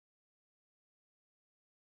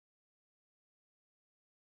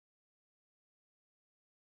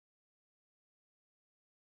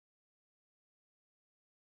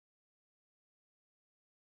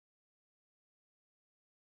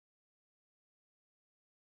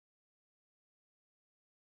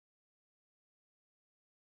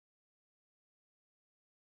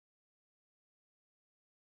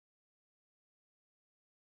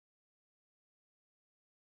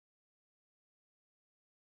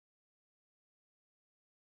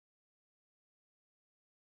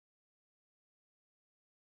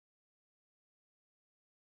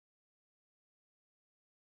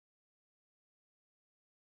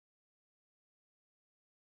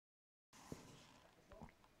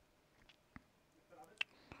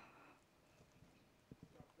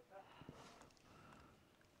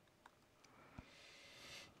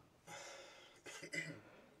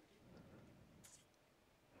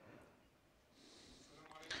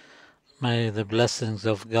May the blessings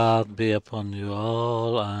of God be upon you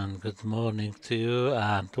all, and good morning to you,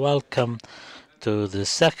 and welcome to the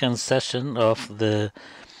second session of the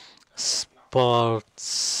Sports,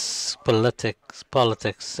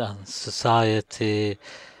 Politics and Society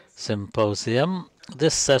Symposium.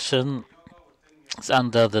 This session is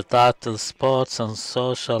under the title Sports and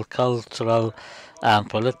Social, Cultural and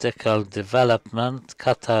Political Development,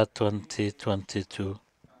 Qatar 2022.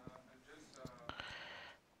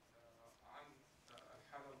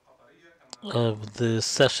 The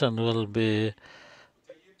session will be,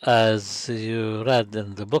 as you read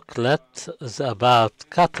in the booklet, is about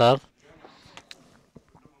Qatar.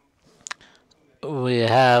 We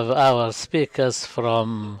have our speakers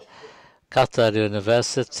from Qatar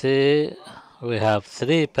University. We have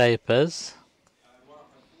 3 papers.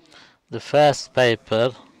 The first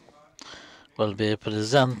paper will be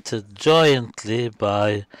presented jointly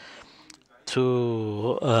by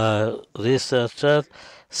 2 researchers,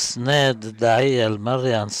 Senaid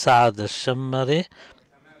Almarri and Saad Al Shammari.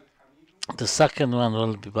 The second one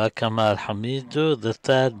will be by Kamal Hamidou. The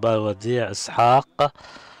third by Wadih Ishac.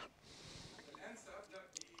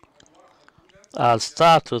 I'll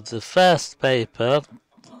start with the first paper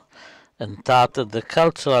entitled The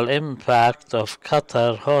Cultural Impact of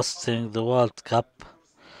Qatar Hosting the World Cup.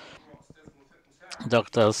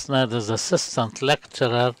 Dr. Senaid is assistant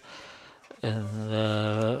lecturer in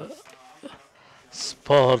the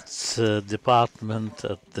sports department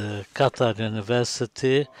at the Qatar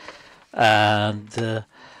University, and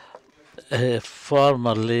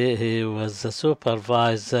formerly he was a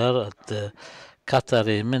supervisor at the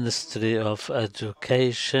Qatari Ministry of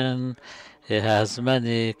Education. He has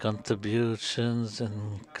many contributions,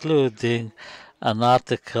 including an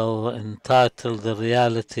article entitled The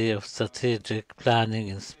Reality of Strategic Planning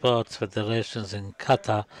in Sports Federations in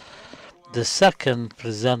Qatar. The second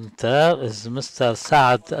presenter is Mr.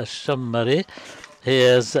 Saad Al Shammari. He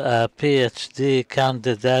is a PhD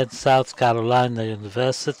candidate at South Carolina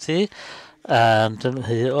University, and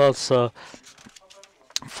he also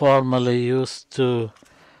formerly used to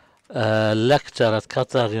lecture at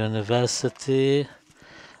Qatar University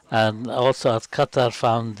and also at Qatar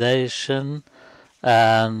Foundation,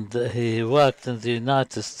 and he worked in the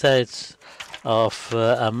United States of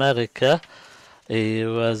America. He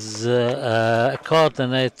was a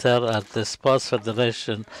coordinator at the Sports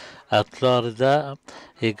Federation at Florida.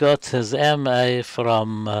 He got his MA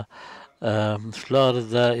from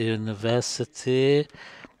Florida University,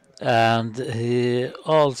 and he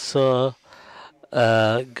also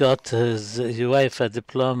got his UEFA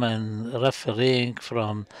diploma in refereeing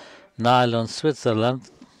from Nylon, Switzerland.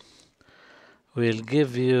 We'll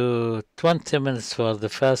give you 20 minutes for the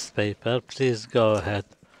first paper. Please go ahead.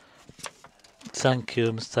 Thank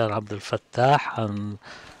you, Mr. Abdul Fattah, and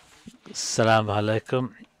Assalamu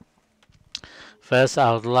alaikum. First,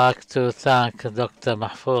 I would like to thank Dr.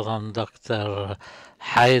 Mahfouz and Dr.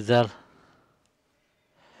 Haider.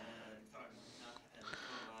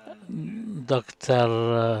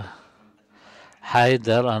 Dr.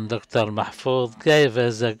 Haider and Dr. Mahfouz gave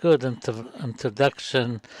us a good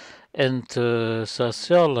introduction into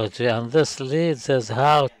sociology, and this leads us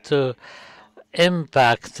how to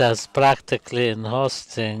impact us practically in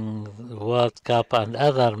hosting the World Cup and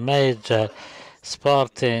other major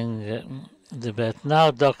sporting debate.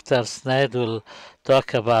 Now Dr. Senaid will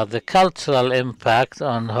talk about the cultural impact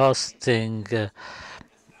on hosting the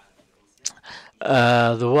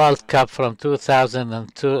World Cup from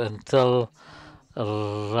 2002 until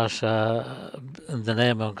Russia, in the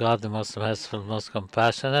name of God, the most merciful, most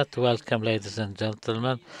compassionate. Welcome, ladies and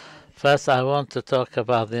gentlemen. First, I want to talk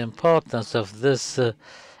about the importance of this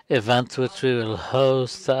event, which we will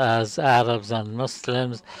host as Arabs and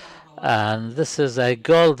Muslims. And this is a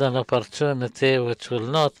golden opportunity which will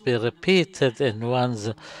not be repeated in one's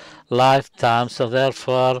lifetime. So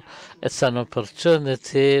therefore, it's an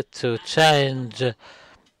opportunity to change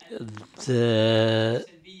the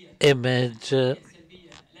image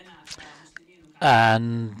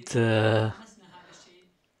and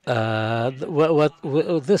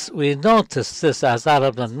we noticed this as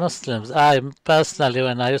Arabs and Muslims. I personally,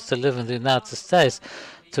 when I used to live in the United States,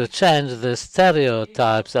 to change the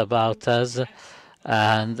stereotypes about us,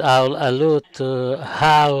 and I'll allude to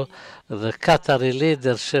how the Qatari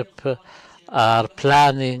leadership are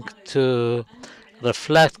planning to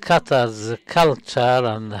reflect Qatar's culture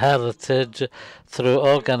and heritage through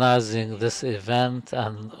organizing this event,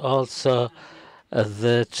 and also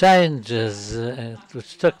the changes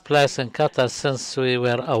which took place in Qatar since we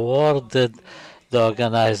were awarded the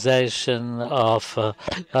organization of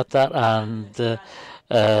Qatar, and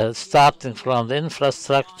starting from the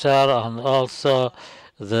infrastructure and also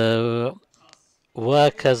the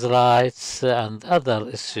workers' rights and other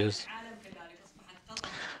issues.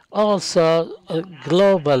 Also,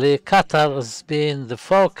 globally, Qatar has been the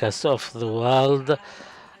focus of the world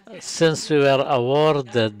since we were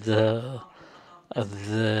awarded the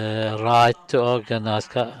right to organize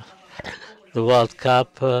the World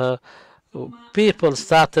Cup. People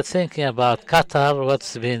started thinking about Qatar,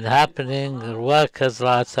 what's been happening, workers'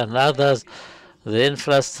 rights and others, the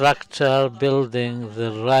infrastructure, building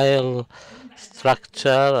the rail structure,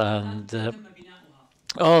 and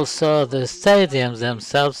also the stadiums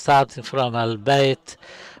themselves, starting from Al Bayt,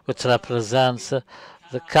 which represents the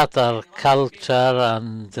Qatar culture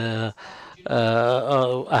and the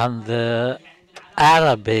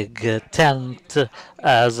Arabic tent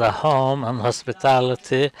as a home and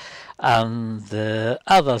hospitality, and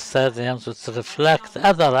other stadiums which reflect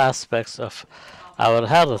other aspects of our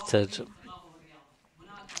heritage.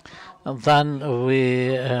 And then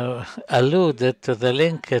we alluded to the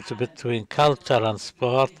linkage between culture and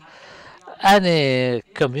sport. Any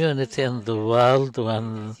community in the world,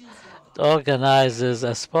 when it organizes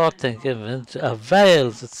a sporting event,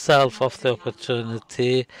 avails itself of the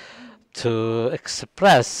opportunity to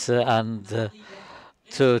express and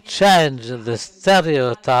to change the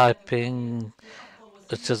stereotyping,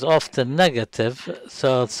 which is often negative.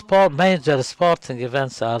 So major sporting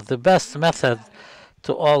events are the best method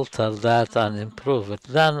to alter that and improve it.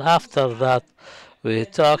 Then after that, we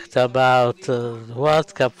talked about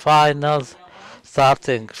World Cup finals,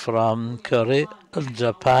 starting from Korea and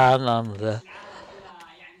Japan, and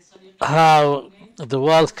how the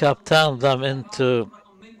World Cup turned them into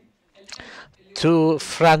two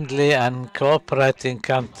friendly and cooperating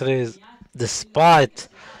countries, despite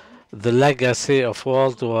the legacy of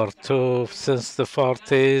World War II since the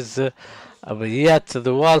 40s. Yet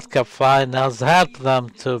the World Cup finals helped them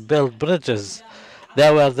to build bridges. They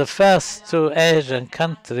were the first two Asian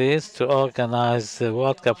countries to organize the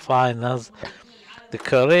World Cup finals. The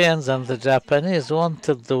Koreans and the Japanese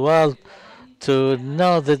wanted the world to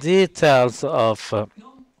know the details of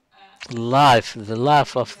the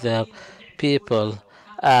life of their people,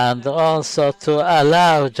 and also to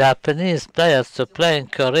allow Japanese players to play in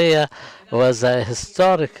Korea was a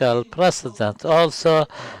historical precedent. Also,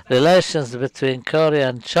 relations between Korea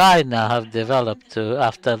and China have developed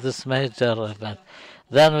after this major event.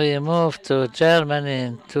 Then we moved to Germany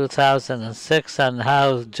in 2006, and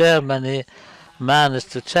how Germany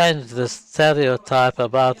managed to change the stereotype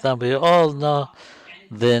about them. We all know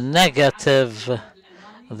the negative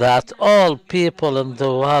that all people in the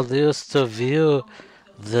world used to view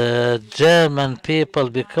the German people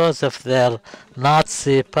because of their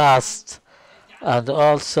Nazi past, and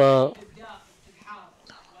also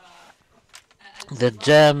the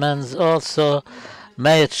Germans also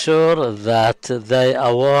made sure that they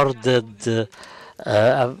awarded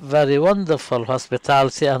a very wonderful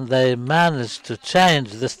hospitality, and they managed to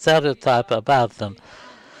change the stereotype about them.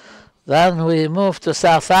 Then we moved to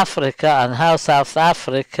South Africa, and how South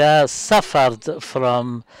Africa suffered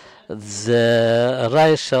from the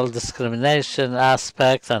racial discrimination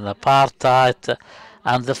aspect and apartheid,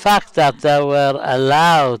 and the fact that they were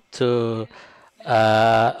allowed to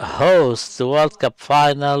host the World Cup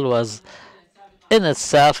final was in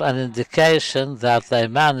itself an indication that they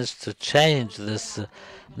managed to change this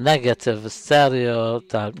negative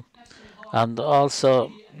stereotype. And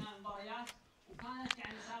also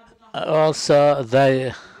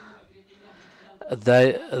they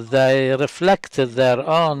reflected their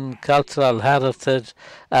own cultural heritage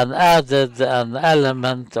and added an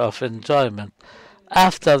element of enjoyment.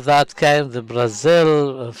 After that came the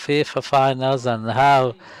Brazil FIFA finals, and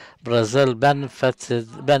how Brazil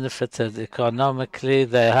benefited economically.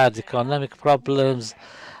 They had economic problems,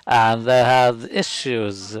 and they had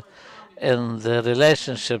issues in the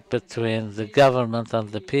relationship between the government and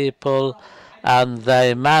the people, and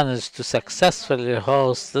they managed to successfully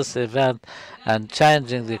host this event and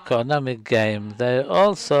changing the economic game. They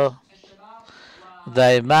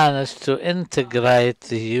managed to integrate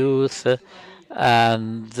the youth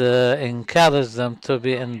and encourage them to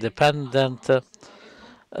be independent.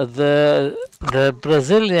 The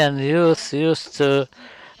Brazilian youth used to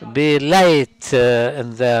be late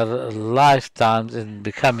in their lifetimes in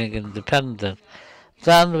becoming independent.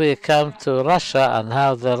 Then we come to Russia, and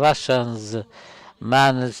how the Russians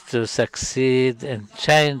managed to succeed in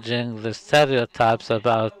changing the stereotypes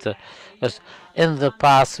about. In the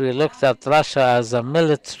past, we looked at Russia as a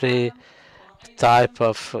military type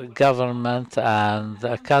of government and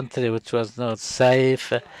a country which was not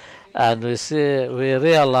safe, and we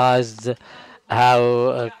realized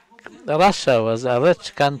how Russia was a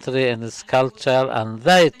rich country in its culture, and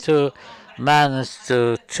they too managed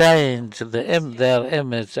to change their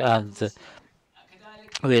image, and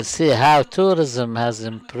we'll see how tourism has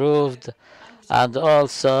improved, and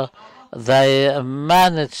also they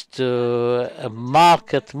managed to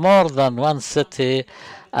market more than one city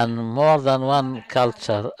and more than one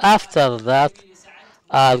culture. After that,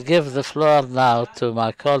 I'll give the floor now to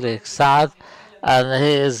my colleague Saad, and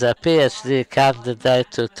he is a PhD candidate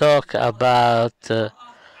to talk about the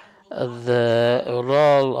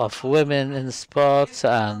role of women in sports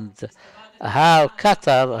and how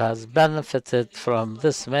Qatar has benefited from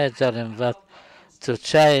this major investment to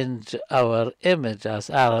change our image as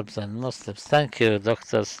Arabs and Muslims. Thank you,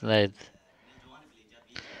 Dr. Senaid.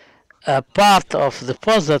 A part of the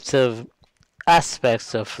positive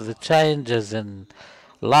aspects of the changes in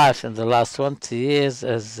life in the last 20 years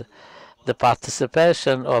is the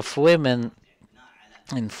participation of women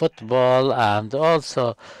in football, and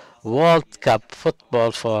also World Cup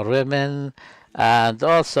football for women, and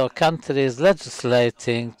also countries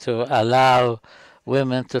legislating to allow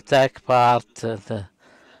women to take part,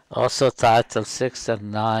 also Title 6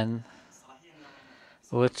 and 9,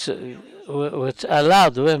 which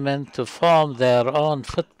allowed women to form their own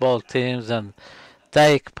football teams and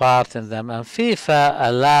take part in them. And FIFA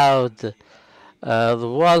allowed the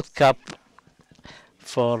World Cup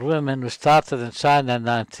for women, which started in China in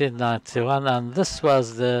 1991, and this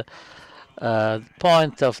was the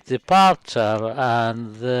point of departure,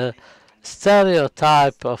 and the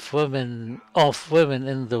stereotype of women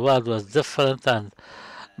in the world was different, and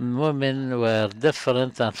women were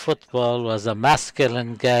different, and football was a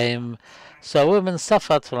masculine game. So women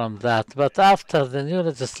suffered from that. But after the new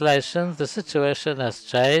legislation, the situation has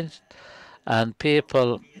changed, and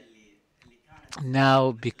people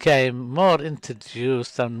now became more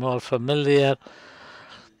introduced and more familiar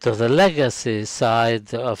to the legacy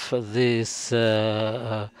side of these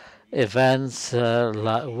events,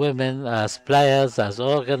 like women as players, as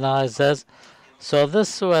organizers. So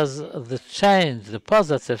this was the change, the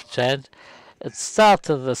positive change. It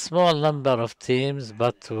started with a small number of teams,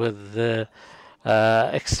 but with the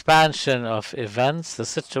expansion of events, the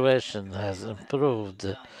situation has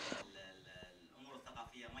improved.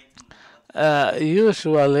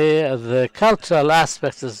 Usually, the cultural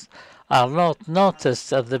aspects are not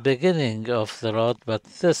noticed at the beginning of the road, but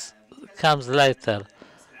this comes later.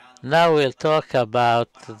 Now we'll talk about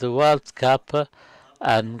the World Cup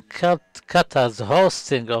and Qatar's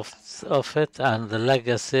hosting of it and the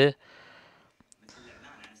legacy.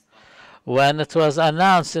 When it was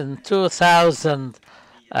announced in 2000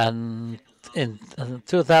 and in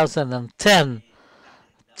 2010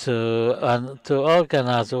 to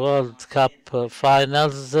organize World Cup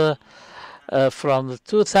finals, from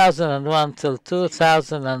 2001 till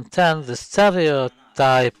 2010, the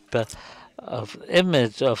stereotype of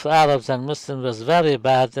image of Arabs and Muslims was very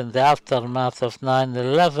bad in the aftermath of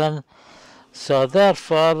 9/11. So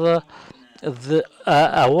therefore,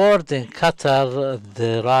 awarding Qatar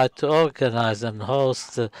the right to organize and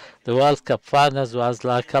host the World Cup finals was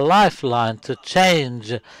like a lifeline to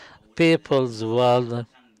change people's world.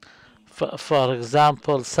 For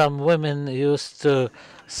example, some women used to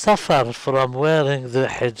suffer from wearing the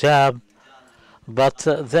hijab, but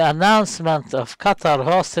the announcement of Qatar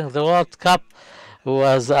hosting the World Cup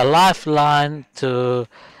was a lifeline to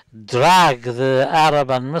drag the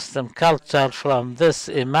Arab and Muslim culture from this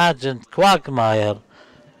imagined quagmire.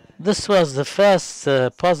 This was the first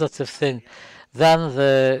positive thing. Then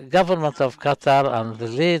the government of Qatar and the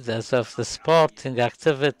leaders of the sporting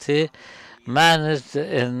activity managed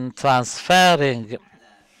in transferring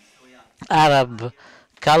Arab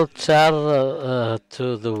culture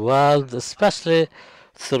to the world, especially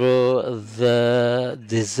through the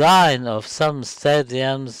design of some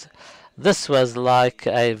stadiums. This was like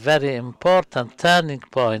a very important turning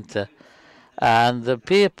point, and the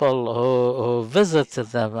people who visited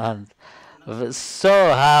them and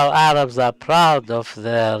saw how Arabs are proud of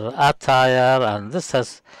their attire, and this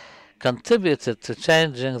has contributed to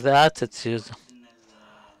changing the attitude.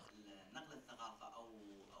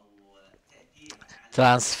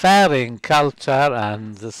 Transferring culture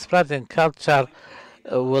and spreading culture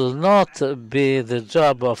will not be the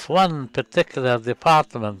job of one particular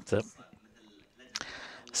department.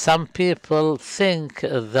 Some people think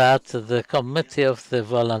that the Committee of the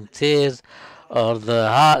Volunteers or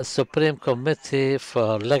the Supreme Committee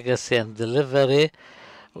for Legacy and Delivery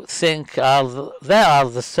think they are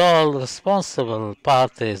the sole responsible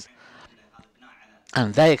parties,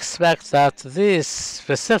 and they expect that these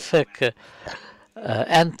specific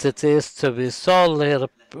entities to be solely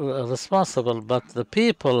responsible, but the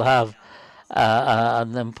people have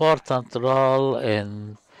an important role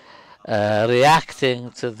in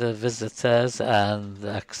reacting to the visitors and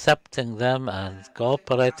accepting them and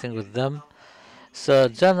cooperating with them. So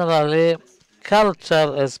generally,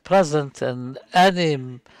 culture is present in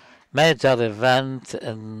any major event,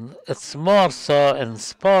 and it's more so in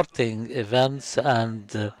sporting events,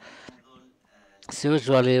 and it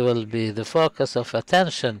usually will be the focus of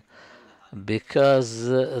attention because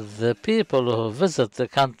the people who visit the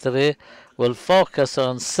country will focus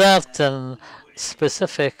on certain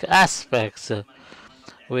specific aspects.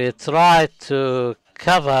 We try to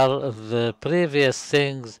cover the previous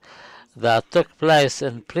things that took place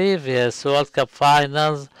in previous World Cup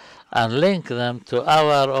finals and link them to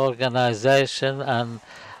our organization, and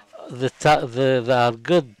there are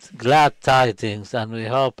good, glad tidings, and we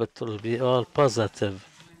hope it will be all positive.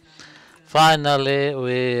 Finally,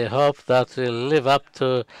 we hope that we'll live up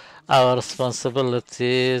to our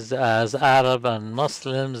responsibilities as Arab and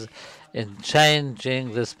Muslims in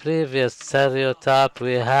changing this previous stereotype.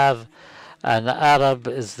 We have an Arab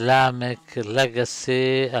Islamic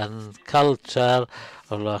legacy and culture,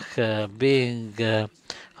 like being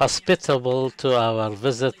hospitable to our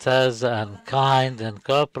visitors and kind and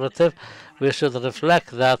cooperative. We should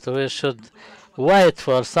reflect that. We should wait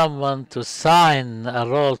for someone to sign a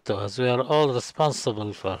role to us. We are all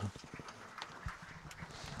responsible for it.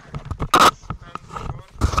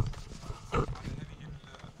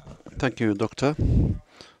 Thank you, Doctor,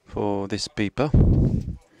 for this paper.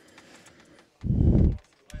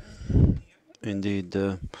 Indeed,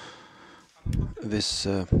 this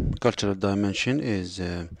cultural dimension is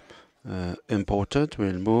important.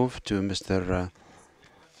 We'll move to Mr.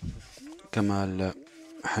 Kamal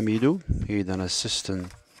Hamidou. He's an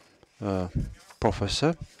assistant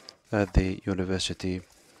professor at the University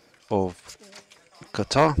of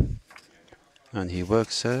Qatar, and he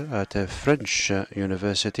works at a French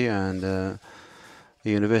university and a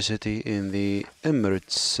university in the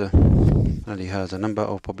Emirates, and he has a number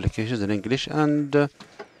of publications in English and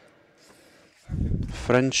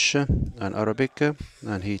French and Arabic,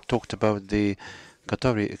 and he talked about the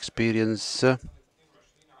Qatari experience, and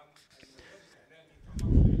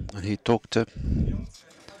he talked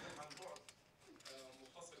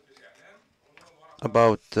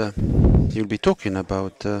about, you'll be talking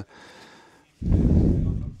about the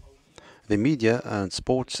media and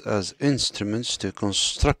sports as instruments to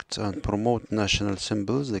construct and promote national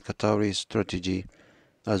symbols, the Qatari strategy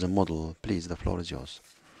as a model. Please, the floor is yours.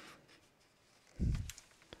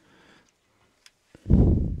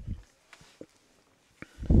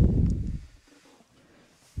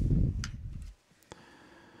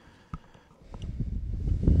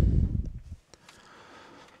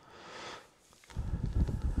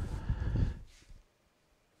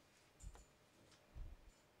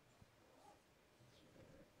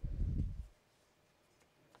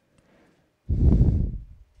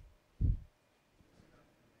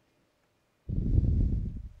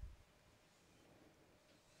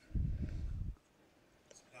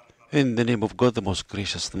 In the name of God, the most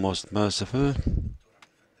gracious, the most merciful,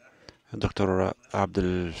 Dr.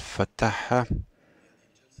 Abdul Fattah,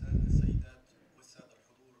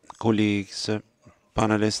 colleagues,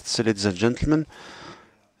 panelists, ladies and gentlemen,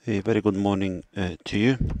 a very good morning to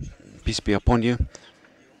you. Peace be upon you.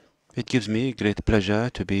 It gives me great pleasure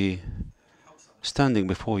to be standing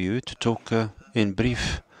before you to talk in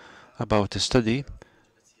brief about a study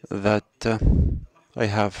that I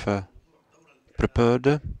have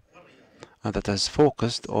prepared and that has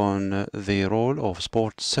focused on the role of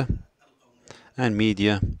sports and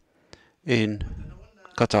media in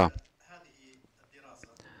Qatar.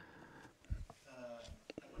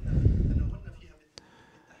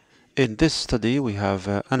 In this study, we have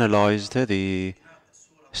analyzed the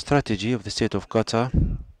strategy of the state of Qatar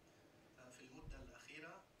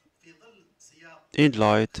in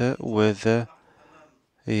light with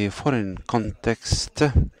a foreign context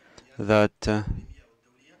that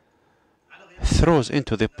throws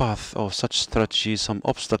into the path of such strategy some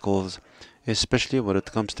obstacles, especially when it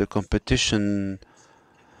comes to competition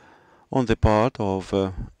on the part of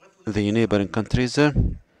the neighboring countries,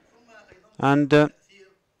 and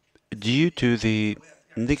due to the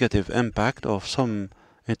negative impact of some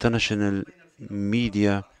international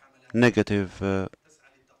media negative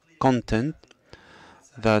content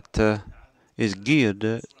that is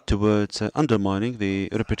geared towards undermining the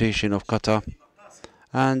reputation of Qatar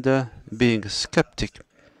and being skeptic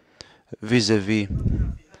vis-a-vis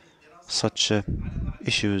such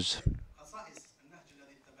issues.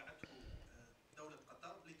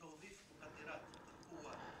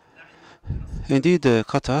 Indeed,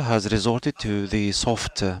 Qatar has resorted to the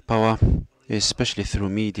soft power, especially through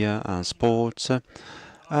media and sports,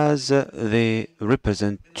 as they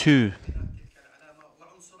represent two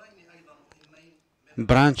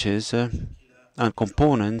branches and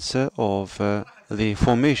components of the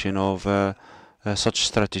formation of such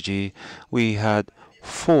strategy. We had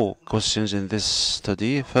 4 questions in this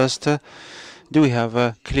study. First, do we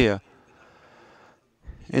have clear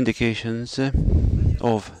indications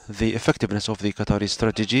of the effectiveness of the Qatari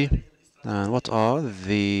strategy, and what are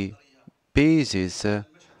the bases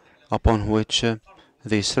upon which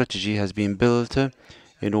the strategy has been built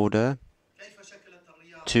in order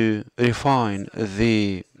to refine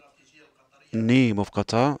the name of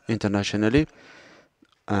Qatar internationally,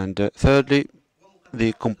 and thirdly,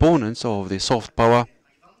 the components of the soft power,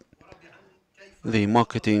 the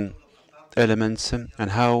marketing elements,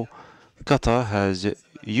 and how Qatar has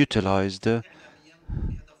utilized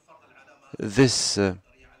this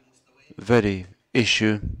very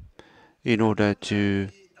issue in order to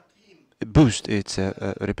boost its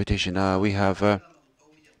reputation. We have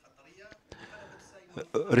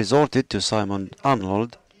resorted to Simon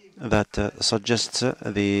Arnold that suggests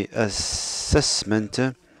the assessment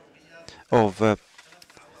of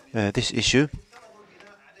this issue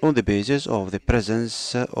on the basis of the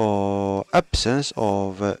presence or absence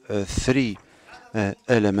of 3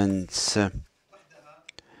 elements.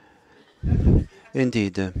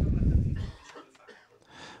 Indeed,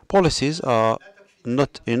 policies are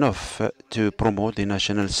not enough to promote the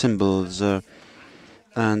national symbols,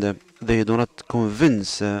 and they do not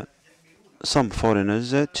convince some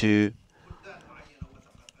foreigners to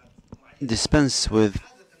dispense with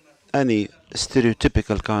any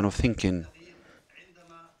stereotypical kind of thinking,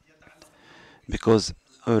 because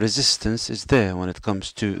resistance is there when it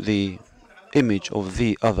comes to the image of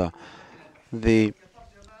the other. The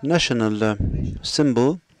national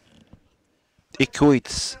symbol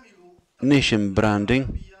equates nation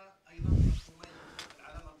branding.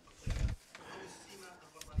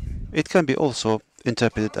 It can be also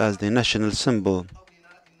interpreted as the national symbol.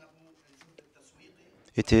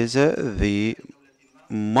 It is the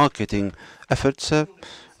marketing efforts, the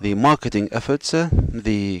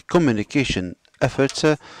communication efforts,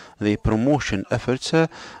 the promotion efforts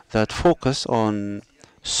that focus on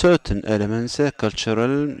certain elements,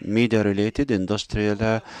 cultural, media-related,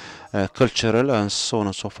 industrial, cultural, and so on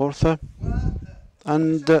and so forth.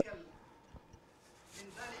 And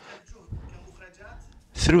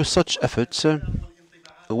through such efforts,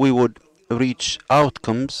 we would reach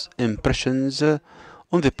outcomes, impressions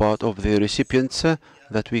on the part of the recipients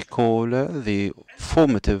that we call the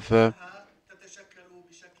formative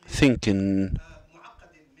thinking.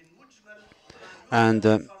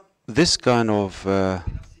 And this kind of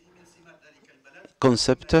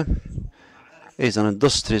concept is an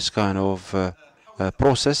industrious kind of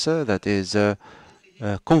process that is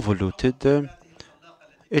convoluted.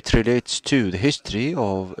 It relates to the history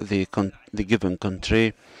of the given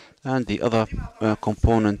country and the other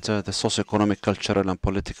component, the socio-economic, cultural, and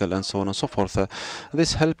political, and so on and so forth.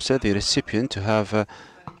 This helps the recipient to have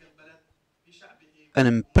an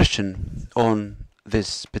impression on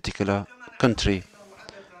this particular country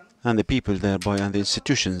and the people thereby and the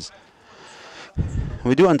institutions.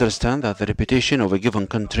 We do understand that the reputation of a given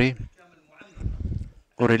country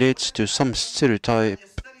relates to some stereotype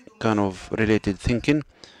kind of related thinking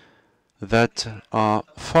that are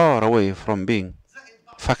far away from being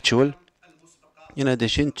factual, in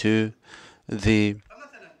addition to the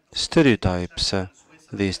stereotypes.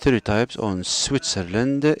 The stereotypes on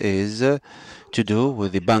Switzerland is to do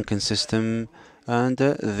with the banking system and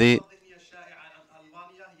the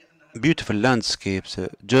beautiful landscapes.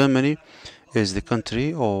 Germany is the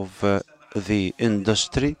country of the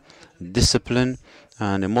industry, discipline,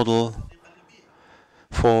 and a model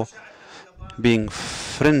for being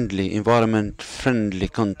friendly, environment-friendly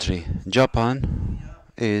country. Japan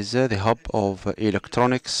is the hub of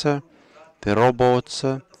electronics, the robots,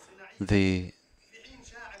 the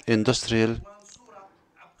industrial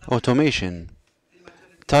automation.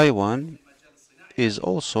 Taiwan is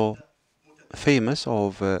also famous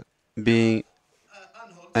of being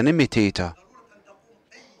an imitator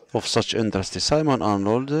of such industry. Simon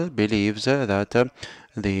Arnold believes that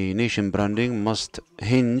the nation branding must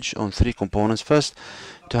hinge on 3 components. First,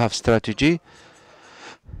 to have strategy.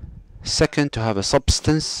 Second, to have a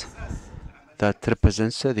substance that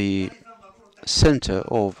represents the center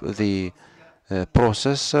of the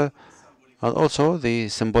process, and also the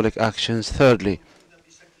symbolic actions. Thirdly,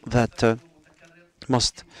 that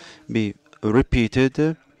must be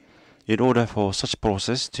repeated in order for such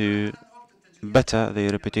process to better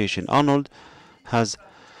their reputation. Arnold has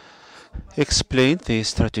explained the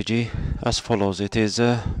strategy as follows. It is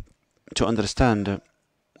to understand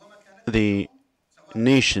the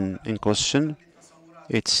nation in question,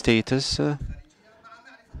 its status,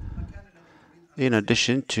 in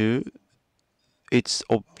addition to its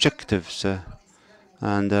objectives.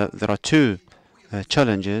 And there are two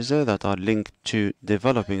challenges that are linked to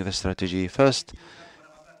developing the strategy. First,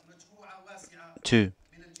 to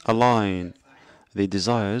align the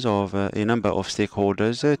desires of a number of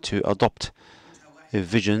stakeholders to adopt a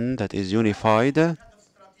vision that is unified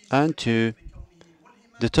and to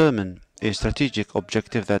determine a strategic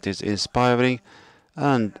objective that is inspiring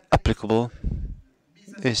and applicable,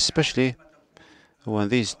 especially when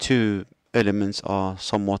these two elements are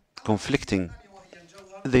somewhat conflicting.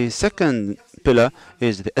 The second pillar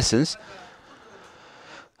is the essence,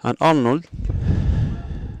 and Arnold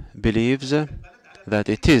believes that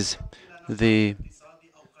it is the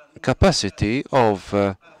capacity of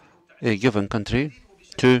a given country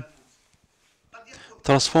to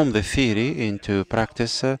transform the theory into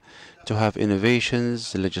practice, to have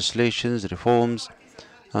innovations, legislations, reforms,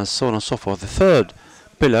 and so on and so forth. The third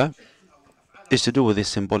pillar is to do with the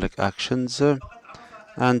symbolic actions,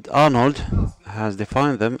 and Arnold has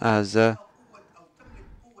defined them as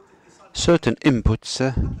certain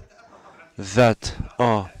inputs that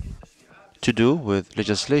are to do with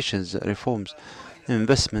legislations, reforms,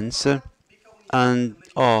 investments, and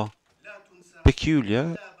are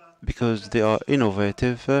peculiar because they are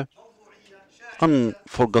innovative,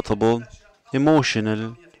 unforgettable,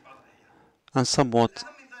 emotional, and somewhat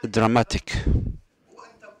dramatic.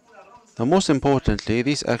 And most importantly,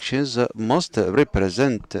 these actions must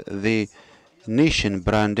represent the nation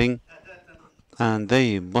branding, and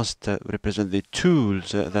they must represent the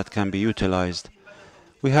tools that can be utilized.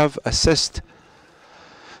 We have assessed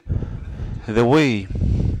the way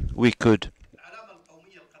we could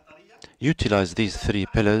utilize these three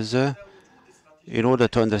pillars in order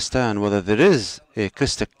to understand whether there is a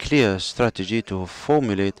crystal clear strategy to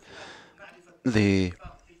formulate the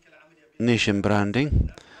nation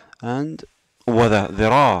branding, and whether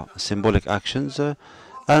there are symbolic actions,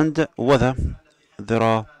 and whether there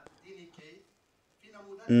are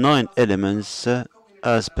 9 elements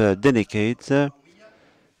as per Denicate,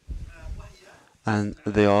 and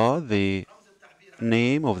they are the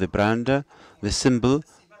name of the brand, the symbol,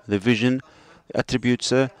 the vision,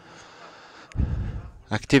 attributes,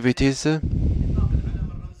 activities,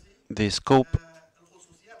 the scope,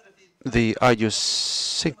 the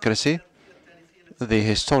idiosyncrasy, the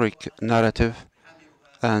historic narrative,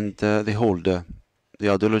 and the holder, the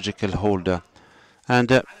ideological holder.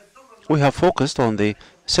 And we have focused on the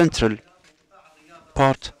central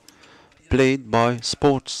part played by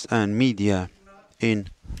sports and media in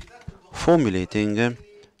formulating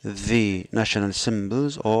the national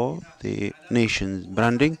symbols or the nation's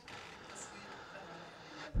branding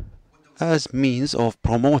as means of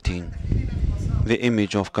promoting the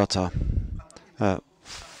image of Qatar.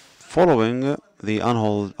 Following the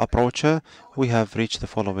Arnold approach, we have reached the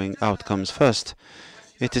following outcomes. First,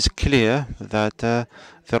 it is clear that there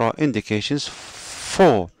are indications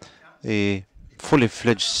for a fully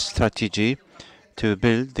fledged strategy to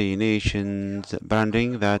build the nation's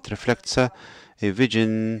branding that reflects a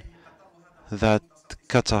vision that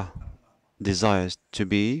Qatar desires to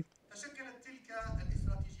be.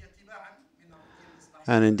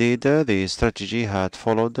 And indeed, the strategy had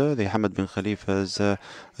followed the Hamad bin Khalifa's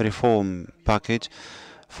reform package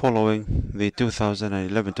following the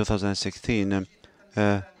 2011-2016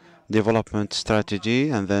 development strategy,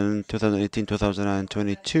 and then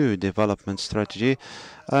 2018-2022 development strategy,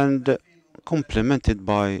 and complemented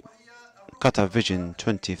by Qatar Vision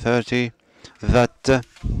 2030 that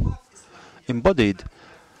embodied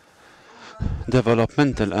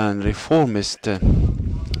developmental and reformist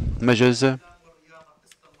measures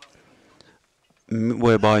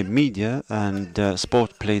whereby media and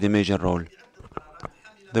sport played a major role.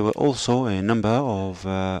 There were also a number of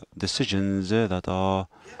decisions that are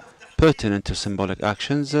pertinent to symbolic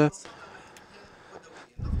actions in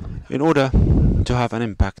order to have an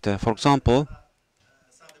impact. For example,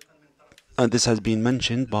 and this has been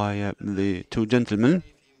mentioned by the two gentlemen,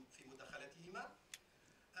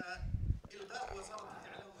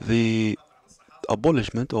 the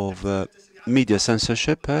abolishment of media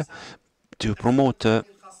censorship to promote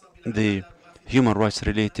the human rights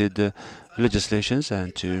related legislations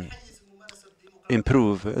and to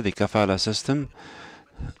improve the kafala system,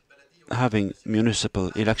 having municipal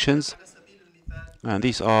elections, and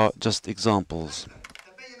these are just examples.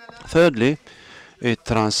 Thirdly, it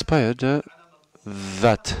transpired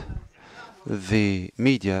that the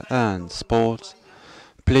media and sports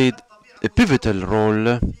played a pivotal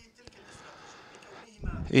role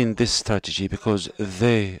in this strategy because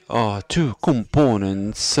they are two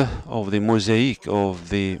components of the mosaic of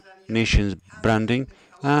the nation's branding,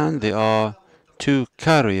 and they are two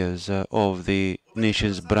carriers of the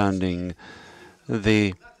nation's branding.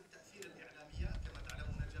 The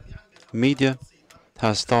media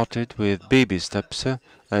has started with baby steps.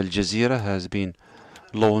 Al Jazeera has been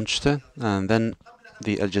launched, and then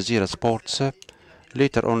the Al Jazeera Sports.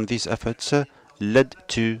 Later on, these efforts led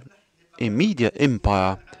to a media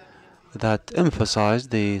empire that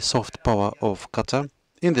emphasized the soft power of Qatar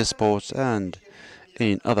in the sports and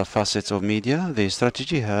in other facets of media. The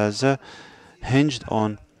strategy has hinged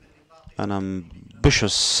on an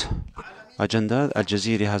ambitious agenda. Al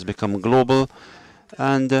Jazeera has become global,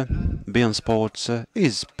 and beyond sports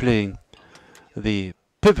is playing the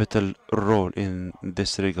pivotal role in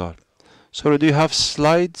this regard. So, do you have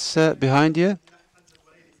slides behind you?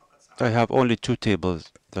 I have only two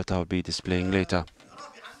tables that I'll be displaying later.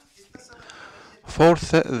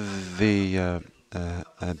 Fourth, the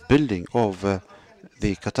building of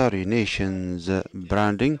the Qatari nation's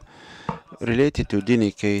branding related to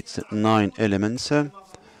dedicates 9 elements, in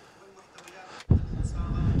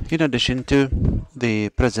addition to the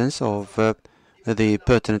presence of the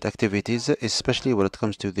pertinent activities, especially when it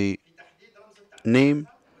comes to the name,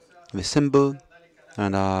 the symbol,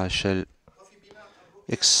 and I shall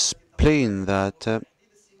explain that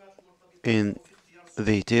in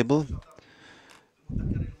the table,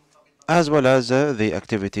 as well as the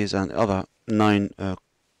activities and other 9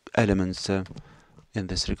 elements in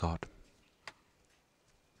this regard.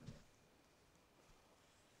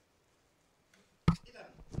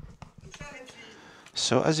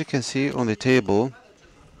 So as you can see on the table,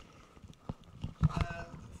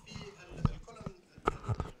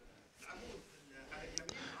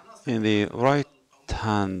 in the right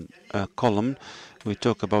hand column, we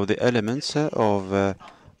talk about the elements of the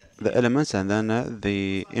elements, and then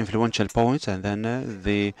the influential points, and then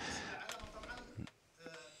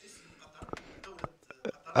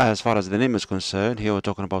as far as the name is concerned, here we're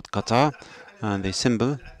talking about Qatar, and the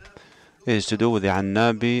symbol is to do with the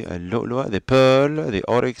Annabi, al-Lu'lu'a, the pearl, the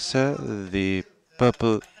oryx, the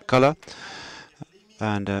purple color,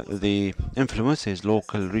 and the influence is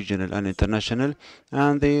local, regional, and international,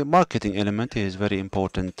 and the marketing element is very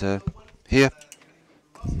important here.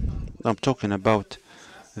 I'm talking about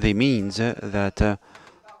the means that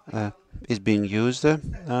is being used,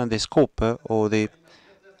 and the scope or the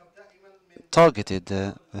targeted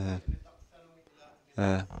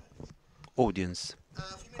audience.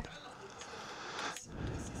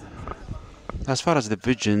 As far as the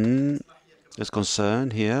vision is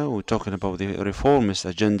concerned, here we're talking about the reformist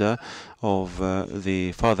agenda of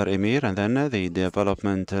the Father Emir, and then the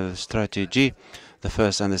development strategy, the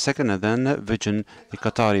first and the second, and then vision, the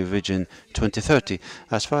Qatari Vision 2030.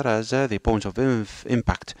 As far as the point of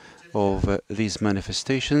impact of these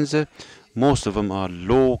manifestations, most of them are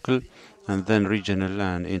local, and then regional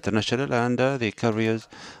and international, and the carriers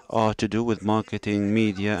are to do with marketing,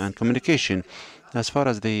 media, and communication. As far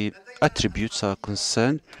as the attributes are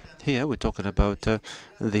concerned, here we're talking about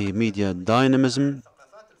the media dynamism,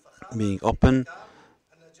 being open,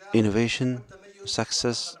 innovation,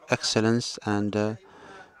 success, excellence, and the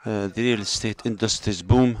real estate industry's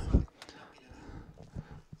boom.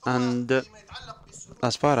 And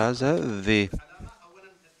as far as the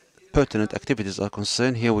pertinent activities are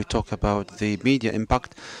concerned, here we talk about the media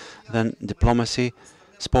impact, then diplomacy,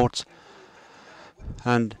 sports,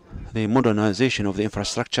 and the modernization of the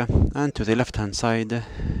infrastructure. And to the left hand side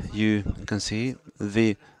you can see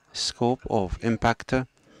the scope of impact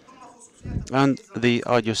and the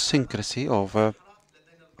idiosyncrasy of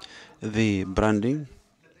the branding.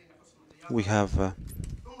 We have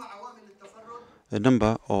a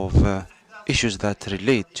number of issues that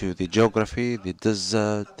relate to the geography, the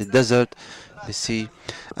desert, the sea,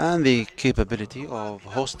 and the capability of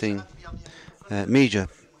hosting major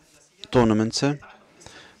tournaments,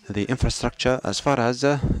 the infrastructure. As far as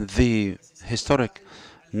the historic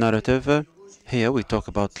narrative, here we talk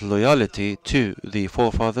about loyalty to the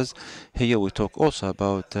forefathers. Here we talk also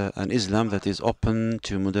about an Islam that is open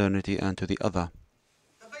to modernity and to the other.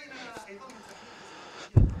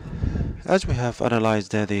 As we have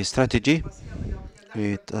analyzed the strategy,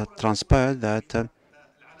 it transpired that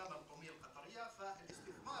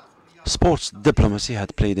sports diplomacy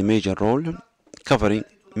had played a major role, covering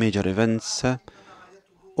major events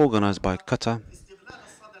organized by Qatar,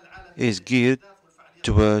 is geared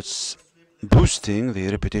towards boosting the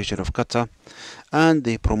reputation of Qatar and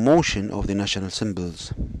the promotion of the national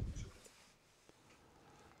symbols.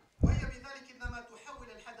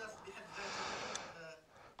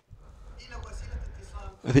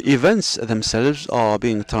 The events themselves are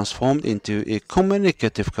being transformed into a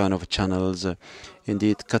communicative kind of channels.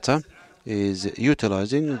 Indeed, Qatar is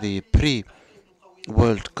utilizing the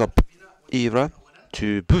pre-World Cup era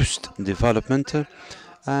to boost development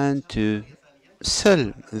and to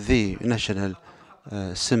sell the national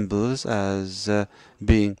symbols as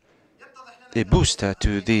being a booster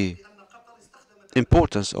to the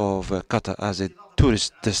importance of Qatar as a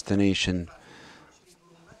tourist destination.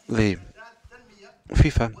 The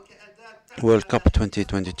FIFA World Cup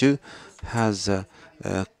 2022 has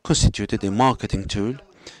constituted a marketing tool,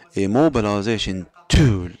 a mobilization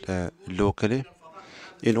tool locally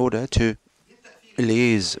in order to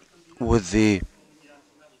liaise with the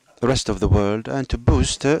rest of the world and to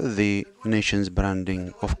boost the nation's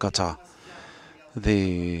branding of Qatar.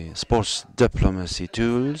 The sports diplomacy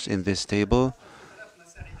tools in this table,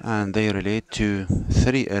 and they relate to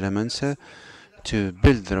three elements: to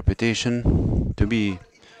build the reputation, to be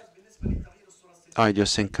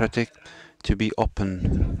idiosyncratic, to be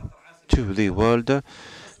open to the world,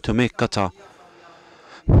 to make Qatar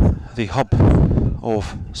the hub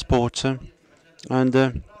of sports,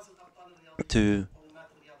 and to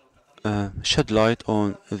shed light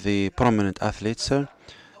on the prominent athletes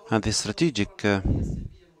and the strategic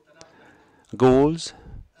goals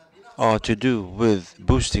are to do with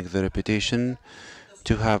boosting the reputation,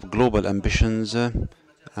 to have global ambitions,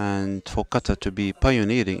 and for Qatar to be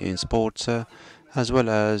pioneering in sports as well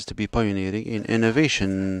as to be pioneering in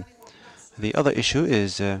innovation. The other issue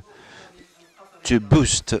is to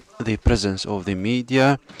boost the presence of the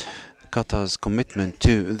media, Qatar's commitment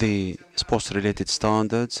to the sports-related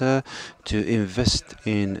standards, to invest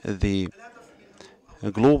in the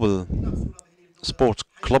global sports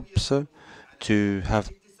clubs, to have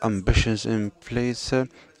ambitions in place,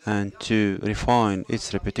 and to refine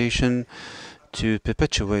its reputation, to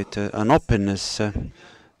perpetuate an openness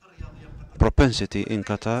propensity in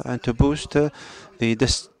Qatar, and to boost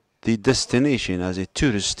the destination as a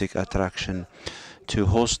touristic attraction, to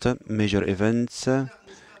host major events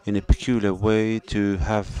in a peculiar way, to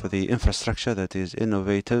have the infrastructure that is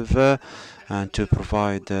innovative, and to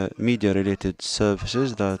provide media-related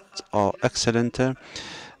services that are excellent,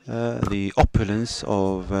 the opulence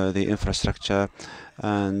of the infrastructure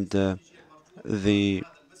and the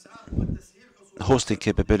hosting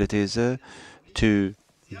capabilities to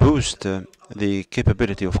boost the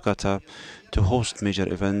capability of Qatar to host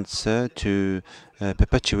major events, to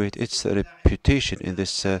perpetuate its reputation in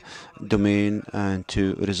this domain, and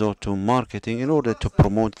to resort to marketing in order to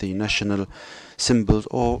promote the national symbols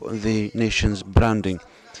or the nation's branding.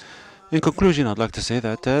 In conclusion, I'd like to say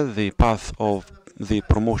that the path of the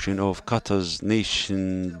promotion of Qatar's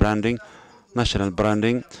national branding,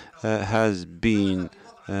 has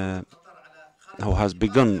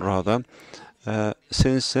begun rather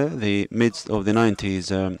since the midst of the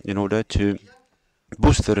 90s in order to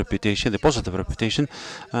boost the reputation, the positive reputation,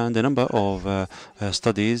 and a number of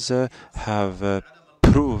studies have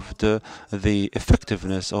proved the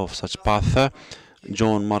effectiveness of such path.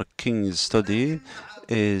 John Mark King's study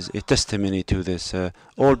is a testimony to this,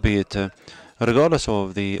 albeit regardless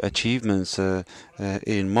of the achievements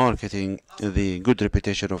in marketing the good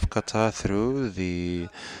reputation of Qatar through the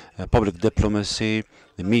public diplomacy,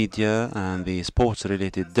 the media, and the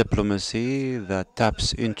sports-related diplomacy that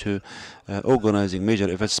taps into organizing major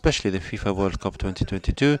events, especially the FIFA World Cup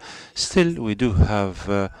 2022, still we do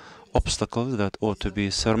have obstacles that ought to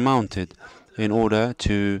be surmounted in order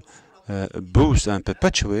to boost and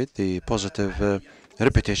perpetuate the positive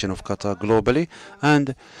reputation of Qatar globally,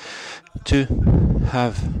 and to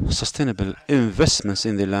have sustainable investments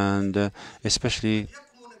in the land, especially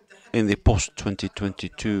in the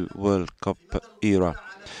post-2022 World Cup era.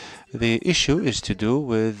 The issue is to do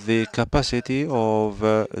with the capacity of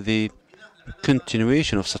the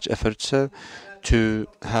continuation of such efforts to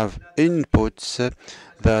have inputs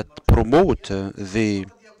that promote the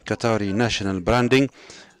Qatari national branding,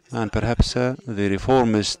 and perhaps the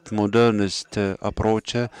reformist, modernist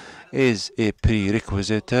approach is a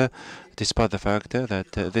prerequisite, despite the fact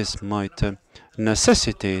that this might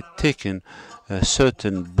necessitate taking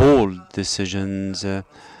certain bold decisions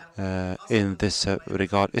in this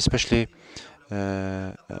regard, especially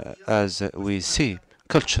as we see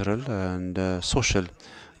cultural and social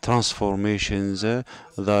transformations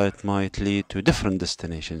that might lead to different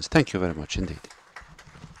destinations. Thank you very much indeed.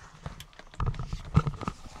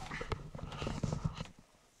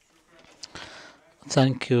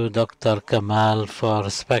 Thank you, Dr. Kamal, for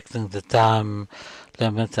respecting the time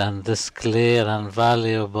limit and this clear and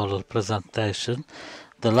valuable presentation.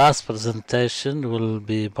 The last presentation will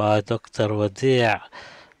be by Dr. Wadih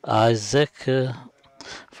Isaac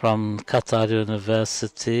from Qatar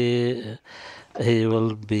University. He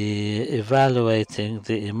will be evaluating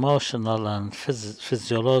the emotional and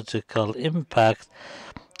physiological impact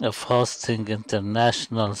of hosting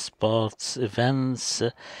international sports events,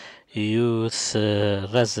 youth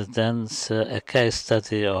residents, a case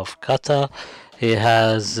study of Qatar. He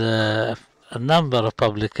has a number of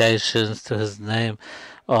publications to his name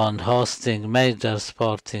on hosting major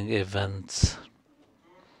sporting events.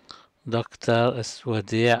 Dr.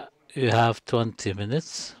 Wadih, you have 20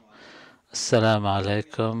 minutes. Assalamu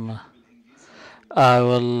alaikum.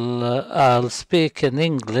 I'll speak in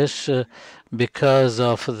English because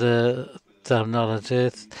of the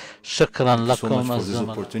terminology. Shukran lakum. So much for this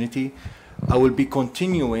opportunity. I will be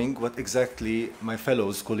continuing what exactly my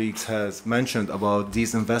fellows, colleagues has mentioned about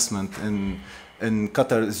these investment in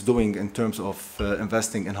Qatar is doing in terms of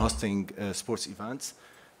investing in hosting sports events.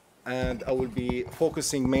 And I will be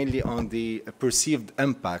focusing mainly on the perceived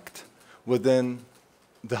impact within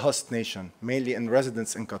the host nation, mainly in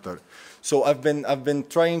residents in Qatar. So I've been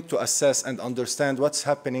trying to assess and understand what's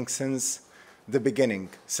happening since the beginning,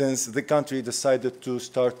 since the country decided to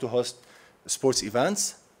start to host sports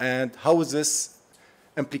events, and how is this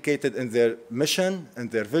implicated in their mission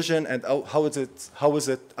and their vision, and how is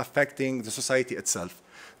it affecting the society itself.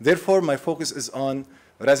 Therefore, my focus is on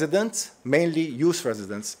residents, mainly youth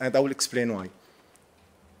residents, and I will explain why.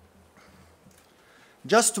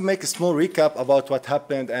 Just to make a small recap about what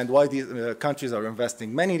happened and why these countries are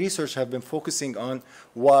investing, many research have been focusing on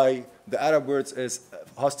why the Arab world is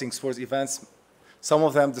hosting sports events. Some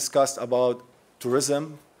of them discussed about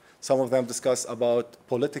tourism, some of them discussed about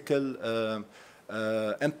political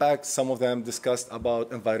impact, some of them discussed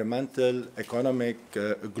about environmental, economic,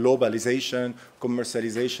 globalization,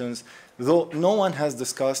 commercializations, though no one has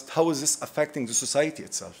discussed how is this affecting the society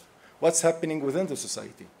itself. What's happening within the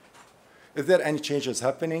society? Is there any changes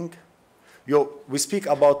happening? We speak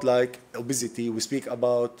about like obesity, we speak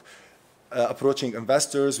about approaching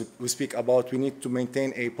investors, we speak about we need to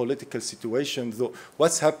maintain a political situation. Though,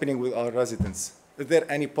 what's happening with our residents? Is there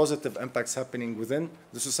any positive impacts happening within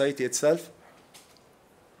the society itself?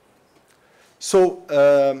 So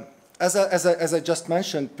as I just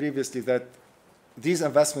mentioned previously, that these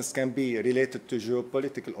investments can be related to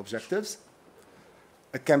geopolitical objectives.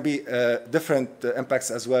 It can be different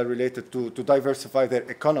impacts as well related to diversify their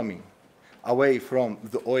economy away from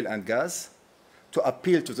the oil and gas, to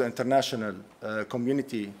appeal to the international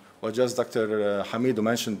community, what just Dr. Hamidou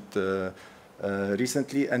mentioned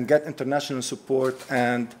recently, and get international support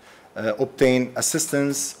and obtain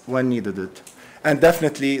assistance when needed it. And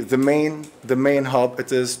definitely the main hub,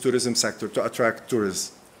 it is tourism sector, to attract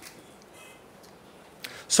tourists.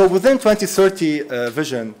 So within 2030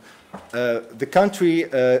 vision, the country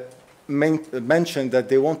mentioned that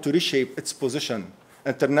they want to reshape its position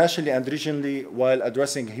internationally and regionally while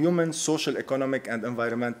addressing human, social, economic, and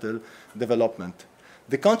environmental development.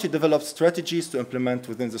 The country developed strategies to implement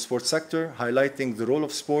within the sports sector, highlighting the role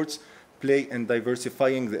of sports play in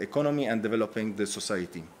diversifying the economy and developing the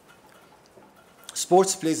society.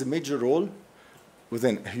 Sports plays a major role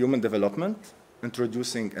within human development,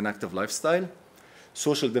 introducing an active lifestyle,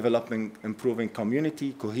 social development, improving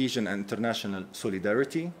community, cohesion, and international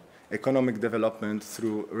solidarity, economic development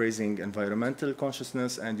through raising environmental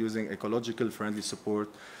consciousness and using ecological friendly support,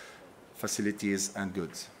 facilities, and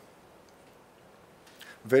goods.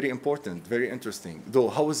 Very important, very interesting. Though,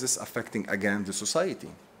 how is this affecting, again, the society?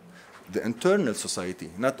 The internal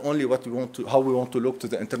society, not only what we want to, how we want to look to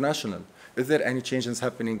the international. Is there any changes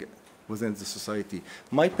happening within the society?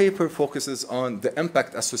 My paper focuses on the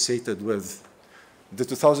impact associated with the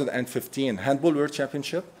 2015 Handball World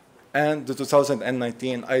Championship and the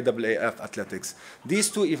 2019 IAAF Athletics. These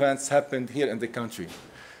two events happened here in the country.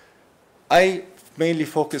 I mainly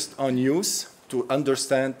focused on youth to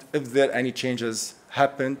understand if there any changes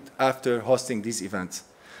happened after hosting these events.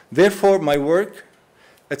 Therefore, my work,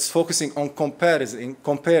 it's focusing on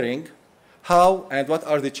comparing how and what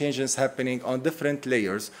are the changes happening on different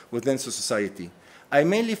layers within society. I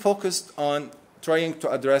mainly focused on trying to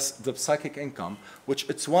address the psychic income, which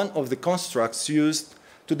it's one of the constructs used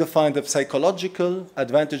to define the psychological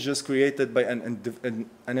advantages created by an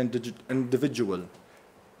individual.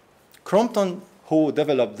 Crompton, who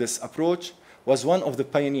developed this approach, was one of the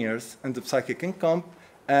pioneers in the psychic income,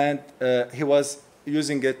 and he was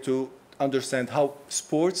using it to understand how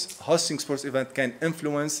hosting sports event can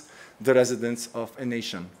influence the residents of a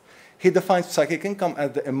nation. He defines psychic income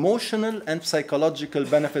as the emotional and psychological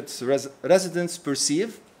benefits residents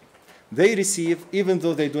perceive, they receive, even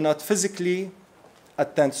though they do not physically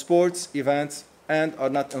attend sports, events, and are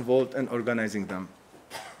not involved in organizing them.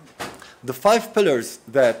 The 5 pillars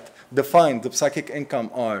that define the psychic income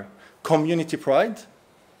are community pride,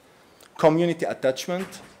 community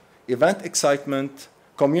attachment, event excitement,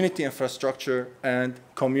 community infrastructure, and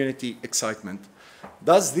community excitement.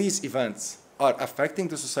 Does these events are affecting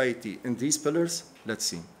the society in these pillars? Let's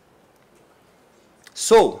see.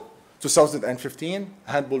 So, 2015,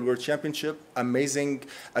 Handball World Championship, amazing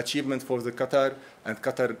achievement for the Qatar and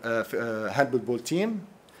Qatar handball team.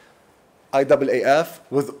 IAAF,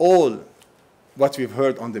 with all what we've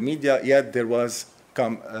heard on the media, yet there was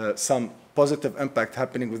some positive impact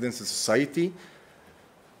happening within the society.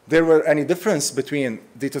 There were any difference between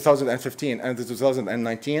the 2015 and the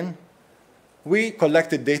 2019? We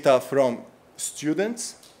collected data from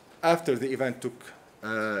students after the event took,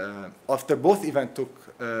 after both events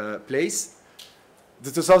took place.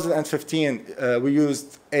 The 2015,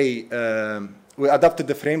 we adopted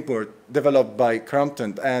the framework developed by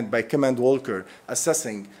Crampton and by Kim and Walker,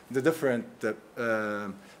 assessing the different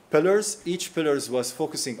pillars. Each pillar was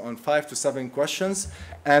focusing on 5 to 7 questions,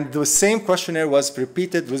 and the same questionnaire was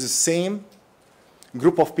repeated with the same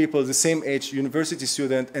group of people, the same age, university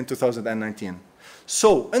student in 2019.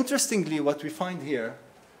 So, interestingly, what we find here,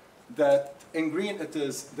 that in green it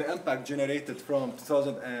is the impact generated from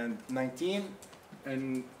 2019,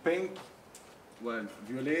 in pink, well,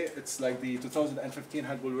 violet, it's like the 2015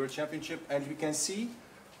 Handball World Championship, and we can see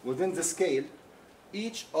within the scale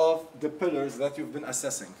each of the pillars that you've been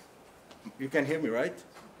assessing. You can hear me, right?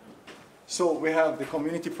 So we have the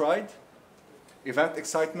community pride, event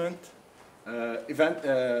excitement,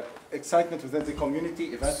 excitement within the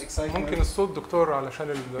community, event excitement. ممكن الصوت دكتور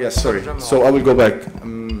علشان Yes, sorry. So I will go back.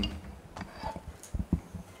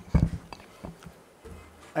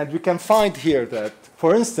 And we can find here that,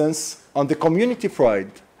 for instance, on the community pride,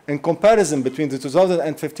 in comparison between the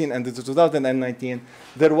 2015 and the 2019,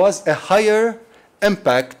 there was a higher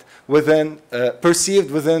impact within,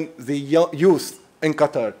 perceived within the youth in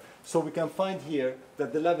Qatar. So we can find here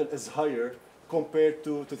that the level is higher compared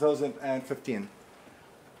to 2015.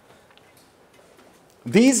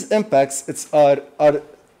 These impacts are a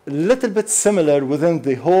little bit similar within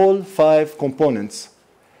the whole 5 components,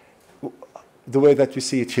 the way that we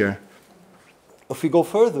see it here. If we go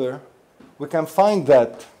further, we can find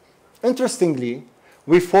that, interestingly,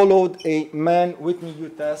 we followed a Mann-Whitney-U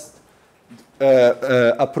test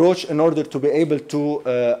approach in order to be able to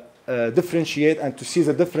differentiate and to see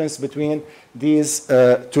the difference between these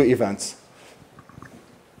 2 events.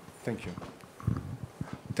 Thank you.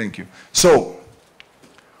 Thank you. So,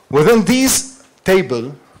 within this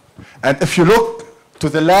table, and if you look to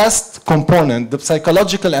the last component, the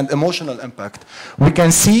psychological and emotional impact, we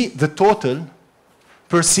can see the total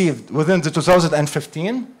perceived within the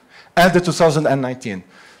 2015 and the 2019.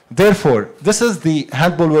 Therefore, this is the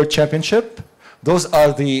Handball World Championship. Those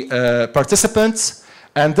are the participants,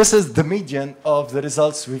 and this is the median of the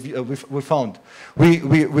results we found.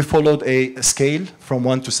 We followed a scale from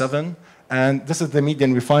 1 to 7, and this is the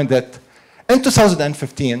median. We find that in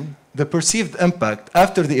 2015, the perceived impact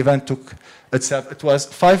after the event took itself, it was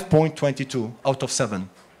 5.22 out of 7.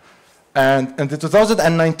 And in the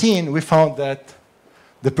 2019, we found that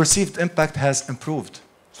the perceived impact has improved.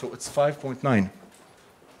 So it's 5.9.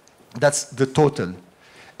 That's the total.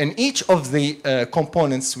 In each of the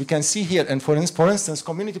components, we can see here, and for instance,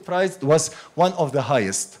 community pride was one of the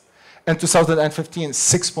highest. In 2015,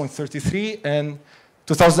 6.33, and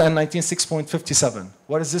 2019, 6.57.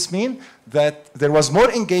 What does this mean? That there was more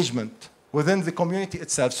engagement within the community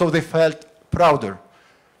itself, so they felt prouder.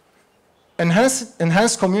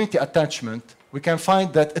 Enhanced community attachment, we can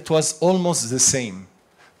find that it was almost the same.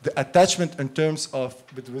 The attachment in terms of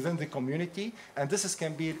within the community, and this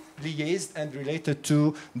can be liaised and related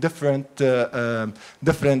to different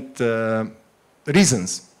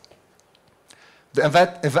reasons. The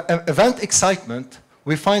event excitement,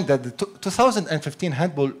 we find that the 2015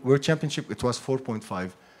 Handball World Championship, it was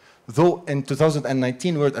 4.5. Though in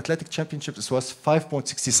 2019 World Athletic Championship, it was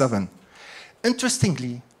 5.67.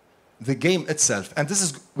 Interestingly, the game itself, and this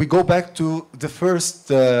is, we go back to the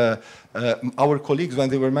first, our colleagues when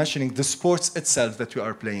they were mentioning the sports itself that we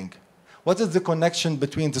are playing. What is the connection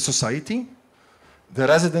between the society, the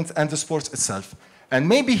residents, and the sports itself? And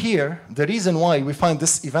maybe here, the reason why we find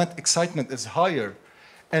this event excitement is higher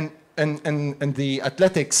and the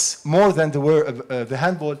athletics more than the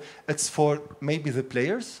handball, it's for maybe the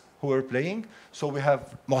players who are playing. So we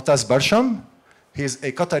have Mu'taz Barsham. He's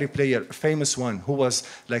a Qatari player, a famous one, who was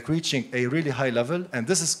like reaching a really high level, and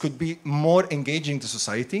this could be more engaging to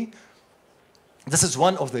society. This is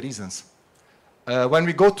one of the reasons. When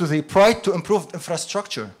we go to the pride to improve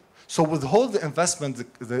infrastructure, so with all the investment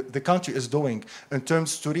the country is doing in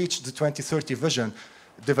terms to reach the 2030 vision,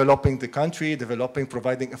 developing the country,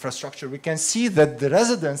 providing infrastructure, we can see that the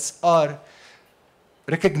residents are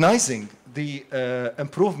recognizing the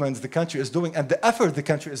improvements the country is doing and the effort the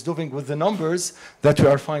country is doing with the numbers that we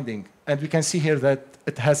are finding. And we can see here that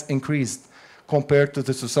it has increased compared to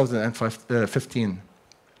the 2015.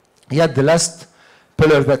 Yet the last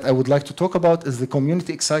pillar that I would like to talk about is the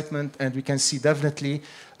community excitement, and we can see definitely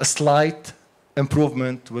a slight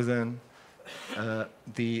improvement within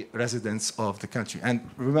the residents of the country. And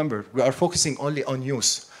remember, we are focusing only on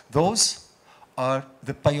youth. Those are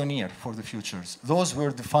the pioneer for the futures. Those were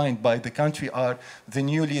defined by the country are the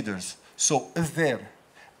new leaders. So is there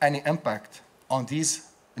any impact on these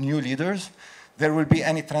new leaders? There will be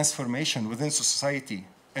any transformation within society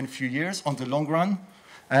in a few years on the long run?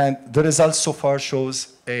 And the results so far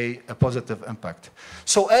shows a positive impact.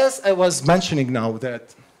 So as I was mentioning now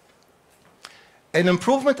that an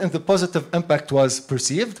improvement in the positive impact was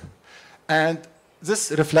perceived, and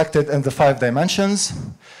this reflected in the 5 dimensions.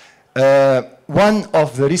 One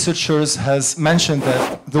of the researchers has mentioned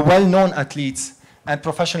that the well-known athletes and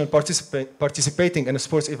professional participating in a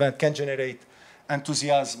sports event can generate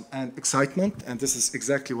enthusiasm and excitement, and this is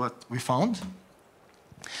exactly what we found.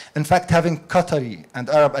 In fact, having Qatari and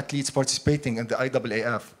Arab athletes participating in the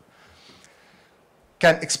IAAF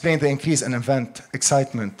can explain the increase in event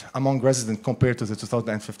excitement among residents compared to the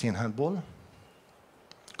 2015 handball.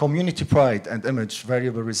 Community pride and image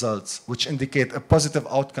variable results, which indicate a positive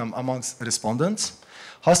outcome amongst respondents.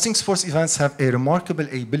 Hosting sports events have a remarkable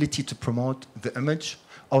ability to promote the image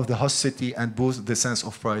of the host city and boost the sense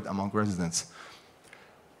of pride among residents.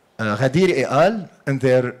 Ghadir et al. In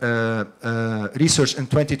their research in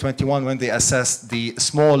 2021, when they assessed the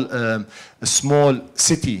small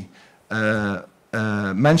city,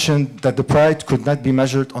 mentioned that the pride could not be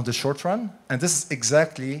measured on the short run. And this is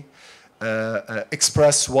exactly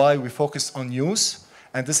express why we focus on youth.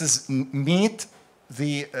 And this is meet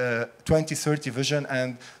the 2030 vision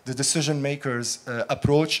and the decision makers'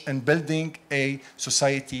 approach in building a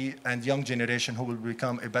society and young generation who will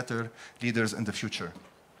become a better leaders in the future.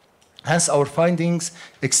 Hence, our findings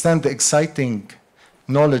extend the exciting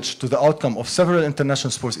knowledge to the outcome of several international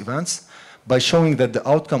sports events by showing that the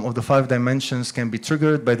outcome of the 5 dimensions can be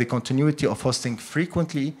triggered by the continuity of hosting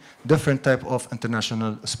frequently different type of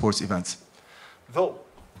international sports events. Though,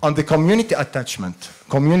 on the community attachment,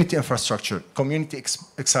 community infrastructure, community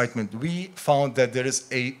excitement, we found that there is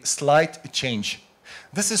a slight change.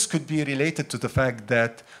 This could be related to the fact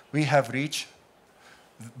that we have reached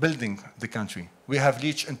building the country. We have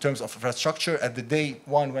reached in terms of infrastructure. At the day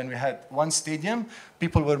one, when we had 1 stadium,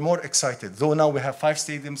 people were more excited. Though now we have 5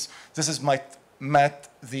 stadiums, this might met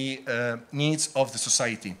the needs of the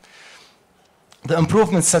society. The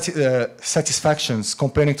improvement satisfactions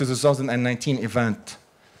comparing to the 2019 event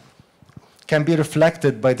can be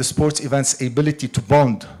reflected by the sports event's ability to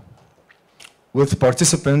bond with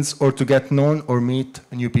participants or to get known or meet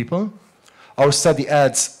new people. Our study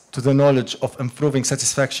adds to the knowledge of improving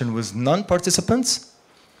satisfaction with non-participants.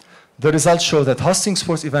 The results show that hosting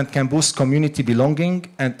sports event can boost community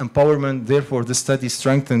belonging and empowerment. Therefore, the study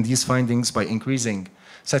strengthened these findings by increasing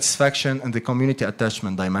satisfaction in the community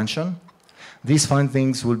attachment dimension. These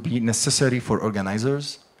findings will be necessary for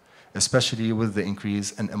organizers, especially with the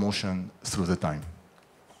increase in emotion through the time.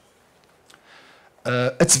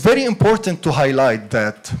 It's very important to highlight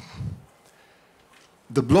that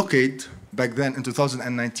the blockade back then in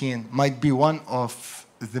 2019 might be one of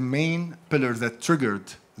the main pillars that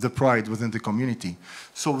triggered the pride within the community.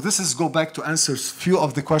 So this is go back to answer few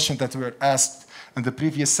of the questions that were asked in the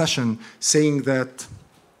previous session, saying that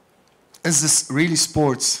is this really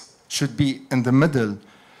sports should be in the middle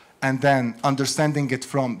and then understanding it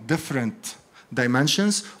from different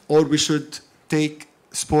dimensions, or we should take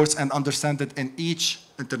sports and understand it in each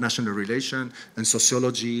international relation, in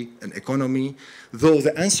sociology, in economy, though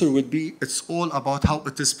the answer would be it's all about how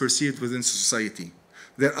it is perceived within society.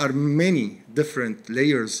 There are many different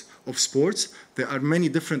layers of sports. There are many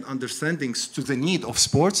different understandings to the need of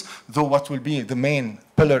sports, though what will be the main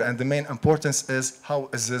pillar and the main importance is how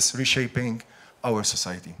is this reshaping our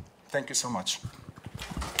society. Thank you so much.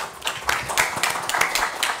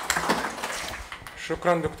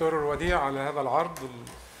 شكرا دكتور وديع على هذا العرض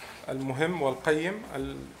المهم والقيم.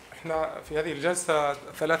 احنا في هذه الجلسة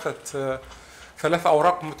ثلاث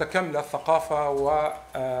أوراق متكاملة: الثقافة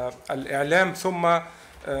والإعلام ثم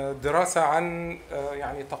دراسة عن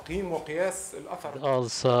يعني تقييم وقياس الأثر.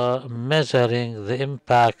 Also measuring the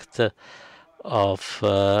impact of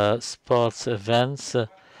sports events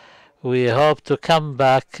We hope to come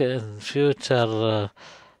back in future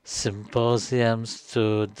symposiums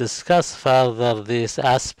to discuss further these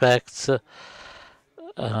aspects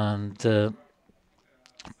and to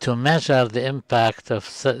measure the impact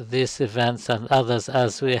of these events and others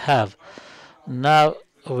as we have. Now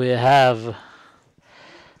we have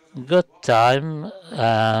good time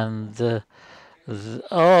and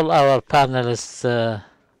all our panelists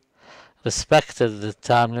respected the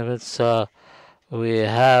time limit, so we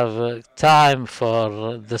have time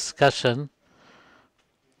for discussion.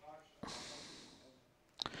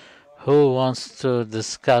 Who wants to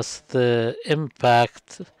discuss the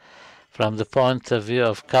impact from the point of view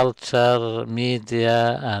of culture,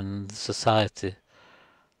 media, and society?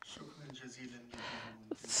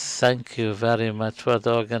 Thank you very much for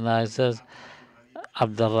the organizers.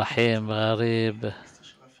 Abdul Rahim Gharib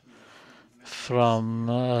from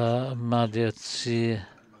Madiotsi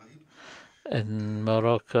in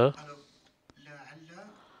Morocco.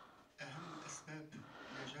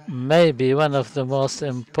 Maybe one of the most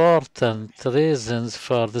important reasons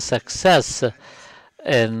for the success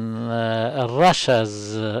in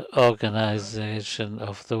Russia's organization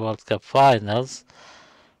of the World Cup finals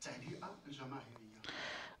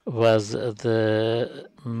was the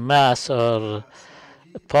mass or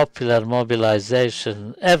popular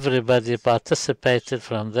mobilization. Everybody participated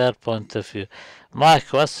from their point of view. My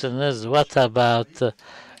question is, what about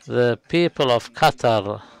the people of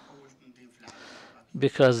Qatar?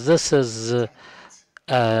 Because this is the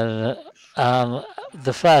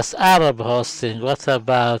first Arab hosting. What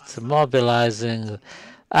about mobilizing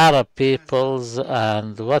Arab peoples,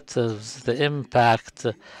 and what is the impact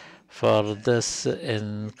for this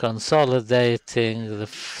in consolidating the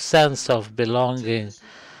sense of belonging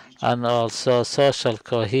and also social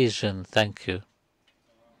cohesion? Thank you.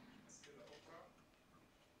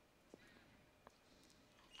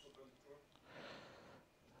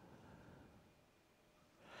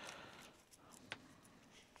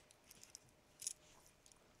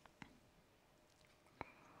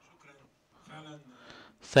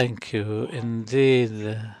 Thank you.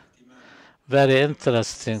 Indeed, very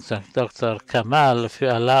interesting. Dr. Kamal, if you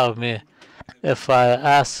allow me, if I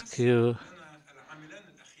ask you,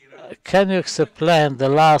 can you explain the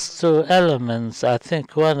last two elements? I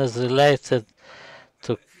think one is related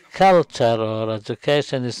to culture or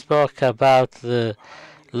education. You spoke about the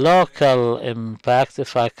local impact,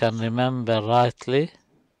 if I can remember rightly.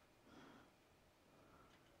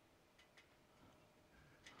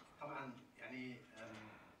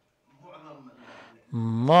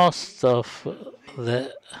 Most of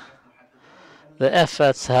the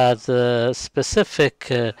efforts had specific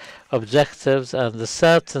objectives and a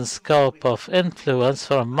certain scope of influence.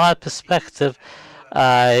 From my perspective,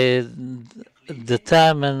 I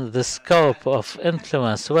determined the scope of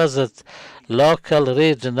influence. Was it local,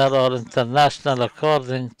 regional, or international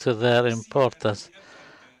according to their importance?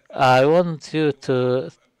 I want you to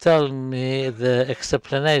tell me the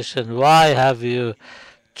explanation. Why have you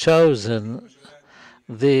chosen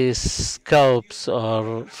these scopes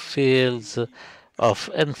or fields of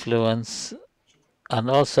influence, and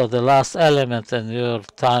also the last element in your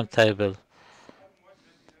timetable?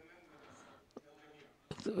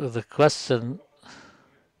 The question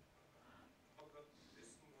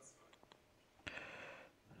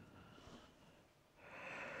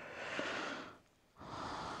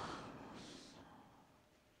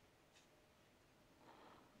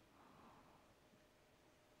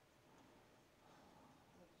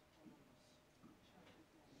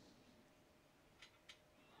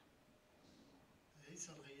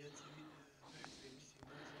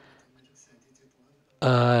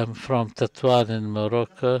I'm from Tetuan in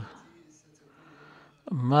Morocco.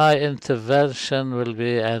 My intervention will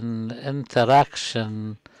be an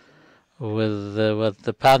interaction with what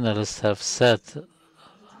the panelists have said.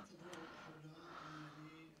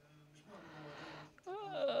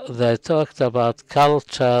 They talked about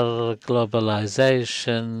culture,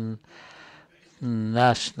 globalization,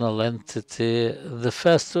 national entity. The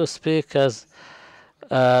first two speakers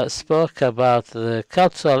spoke about the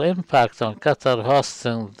cultural impact on Qatar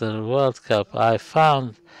hosting the World Cup. I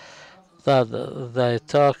found that they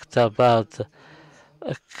talked about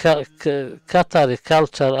Qatari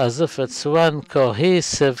culture as if it's one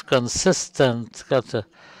cohesive, consistent culture.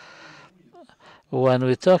 When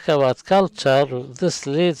we talk about culture, this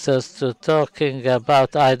leads us to talking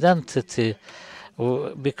about identity.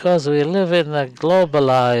 Because we live in a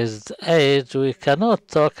globalized age, we cannot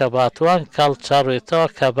talk about one culture, we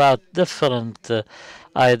talk about different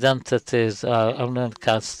identities. Amnon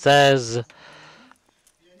Castes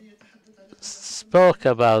spoke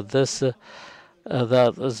about this.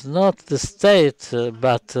 that is not the state,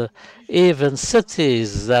 but even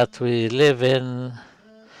cities that we live in.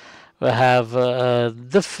 We have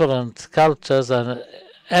different cultures, and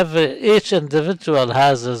each individual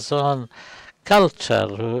has his own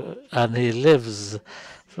culture, and he lives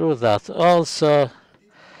through that. Also,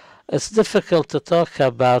 it's difficult to talk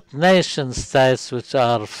about nation states which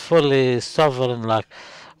are fully sovereign, like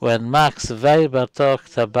when Max Weber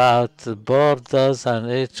talked about borders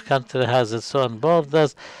and each country has its own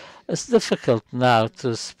borders. It's difficult now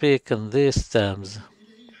to speak in these terms.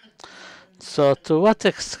 So to what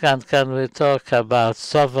extent can we talk about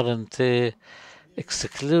sovereignty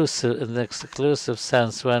exclusive in the exclusive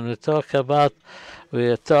sense when we talk about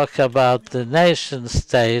the nation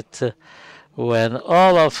state when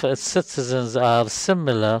all of its citizens are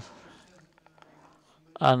similar?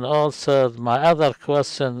 And also my other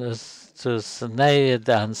question is to Senaid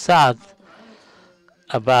and Saad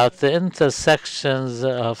about the intersections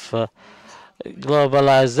of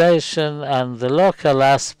globalization and the local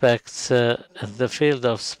aspects in the field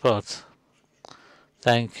of sports.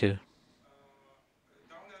 Thank you.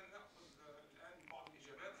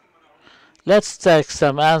 Let's take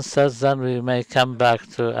some answers, then we may come back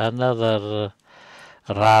to another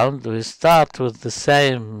round. We start with the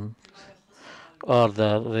same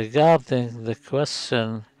order regarding the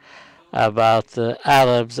question about the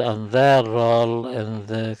Arabs and their role in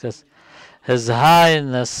the. His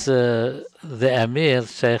Highness the Emir,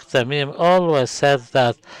 Sheikh Tamim, always said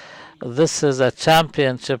that this is a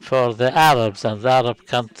championship for the Arabs and the Arab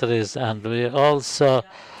countries, and we also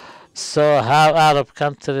saw how Arab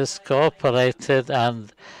countries cooperated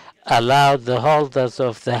and allowed the holders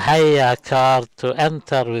of the Hayya card to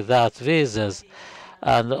enter without visas.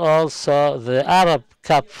 And also the Arab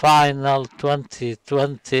Cup final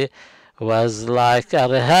 2020 was like a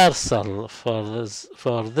rehearsal for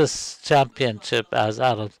this championship as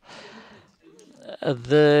Arabs.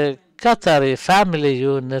 The Qatari family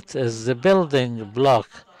unit is the building block.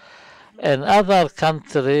 In other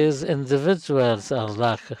countries, individuals are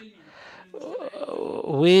like.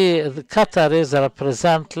 The Qataris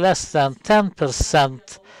represent less than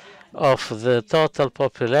 10% of the total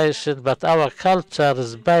population, but our culture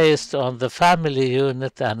is based on the family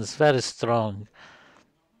unit and is very strong.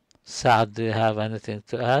 Saad, do you have anything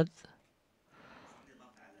to add?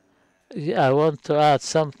 Yeah, I want to add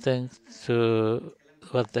something to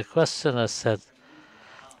what the questioner said.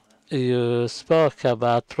 You spoke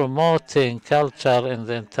about promoting culture in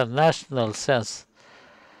the international sense.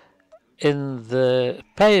 In the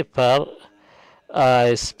paper,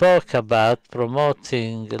 I spoke about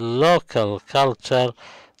promoting local culture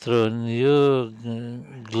through new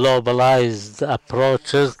globalized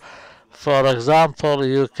approaches. For example,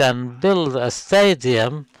 you can build a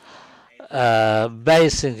stadium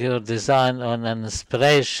basing your design on an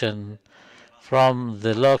inspiration from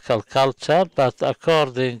the local culture, but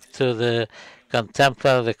according to the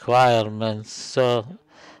contemporary requirements. So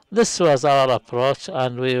this was our approach,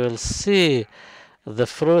 and we will see the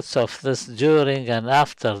fruits of this during and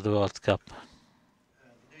after the World Cup.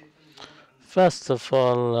 First of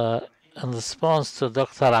all, in response to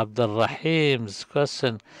Dr. Abdul Rahim's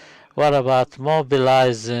question, what about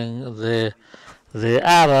mobilizing the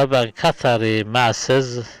Arab and Qatari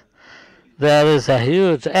masses? There is a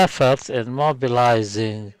huge effort in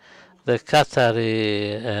mobilizing the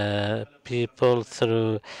Qatari people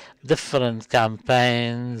through different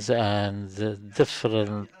campaigns and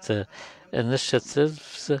different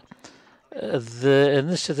initiatives. The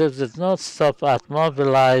initiative did not stop at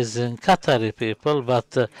mobilizing Qatari people,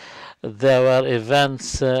 but there were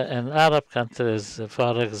events in Arab countries.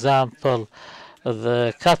 For example,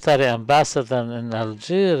 the Qatari ambassador in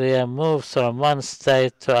Algeria moved from one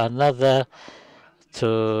state to another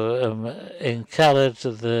to encourage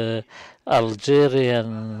the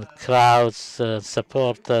Algerian crowds,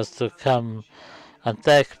 supporters to come and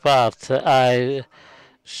take part. I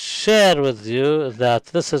share with you that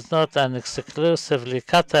this is not an exclusively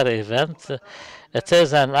Qatari event. It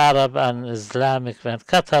is an Arab and Islamic event.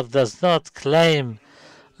 Qatar does not claim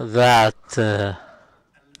that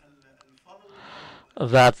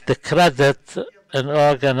that the credit in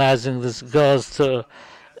organizing this goes to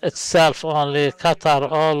itself only.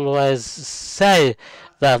 Qatar always say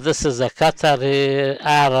that this is a Qatari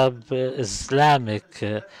Arab Islamic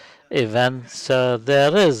event. So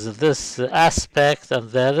there is this aspect and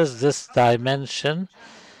there is this dimension,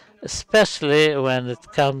 especially when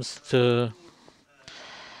it comes to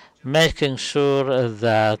making sure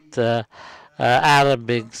that Arab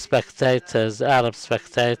spectators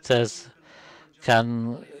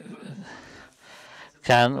can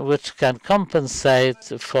which can compensate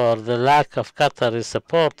for the lack of Qatari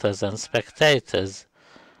supporters and spectators.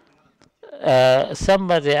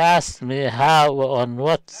 Somebody asked me on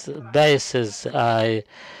what basis I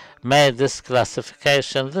made this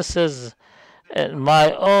classification. This is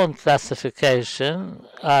my own classification.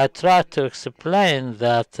 I try to explain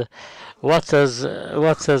that what is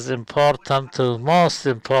important to most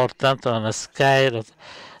important on a scale of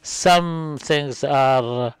some things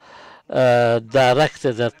are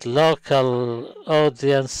directed at local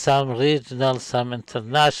audience, some regional, some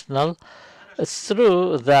international. It's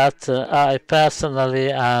true that I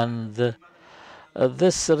personally, and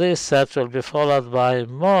this research will be followed by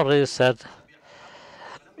more research.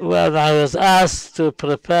 When I was asked to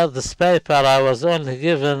prepare this paper, I was only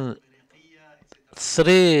given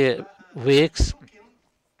 3 weeks.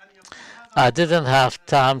 I didn't have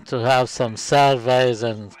time to have some surveys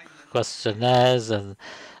and questionnaires and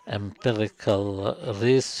empirical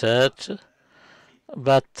research,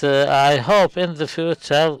 but I hope in the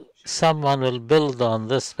future someone will build on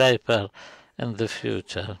this paper in the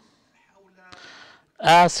future.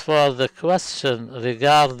 As for the question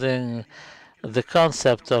regarding the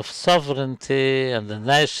concept of sovereignty and the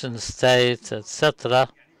nation state, etc.,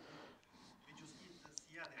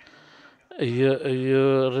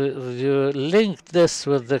 you linked this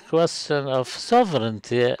with the question of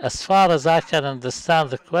sovereignty, as far as I can understand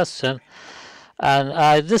the question, and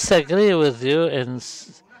I disagree with you.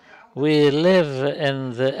 We live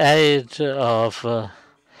in the age of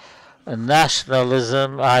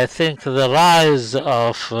nationalism. I think the rise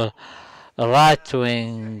of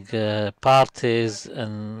right-wing parties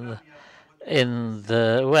in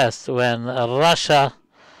the West, when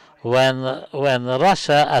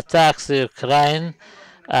Russia attacks the Ukraine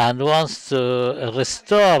and wants to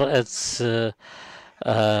restore its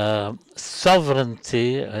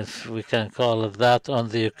sovereignty, if we can call it that, on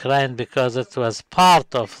the Ukraine, because it was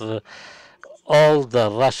part of the older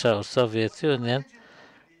Russia or Soviet Union.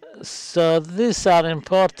 So these are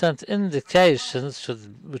important indications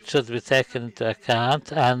which should be taken into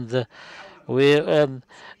account, and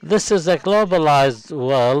this is a globalized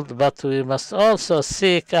world, but we must also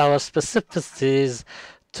seek our specificities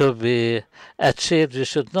to be achieved. We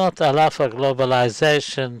should not allow for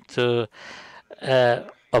globalization to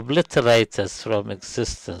obliterate us from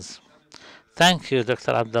existence. Thank you,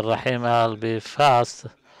 Dr. Abdul Rahim. I'll be fast.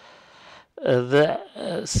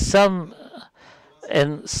 Some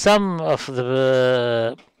of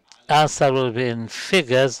the answer will be in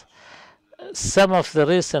figures. Some of the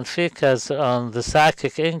recent figures on the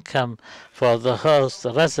psychic income for the host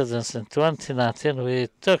residents in 2019, we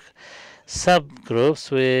took subgroups.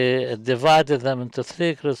 We divided them into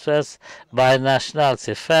 3 groups, first by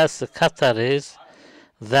nationality. First, the Qataris,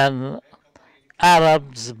 then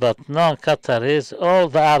Arabs, but non-Qataris. All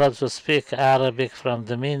the Arabs who speak Arabic from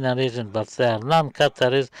the MENA region, but they are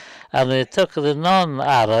non-Qataris. And we took the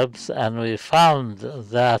non-Arabs, and we found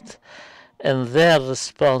that in their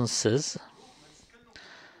responses,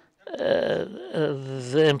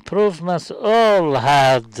 the improvements all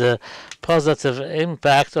had positive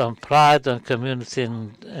impact on pride, on community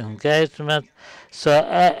engagement. So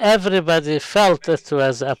everybody felt it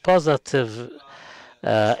was a positive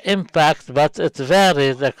impact, but it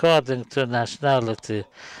varied according to nationality.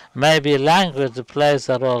 Maybe language plays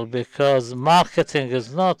a role, because marketing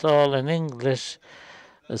is not all in English.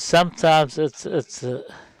 Sometimes it's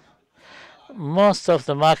most of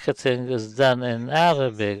the marketing is done in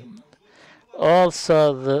Arabic.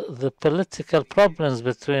 Also, the political problems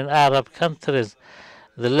between Arab countries.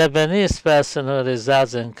 The Lebanese person who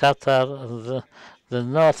resides in Qatar, the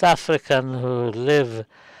North African who live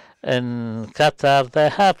in Qatar, they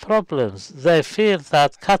have problems. They feel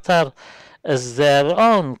that Qatar is their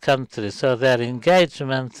own country, so their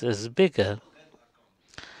engagement is bigger.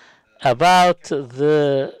 About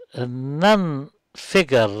the non-facts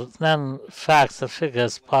and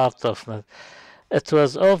figures part of it, it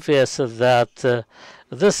was obvious that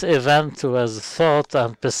this event was thought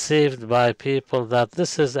and perceived by people that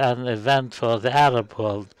this is an event for the Arab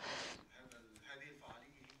world.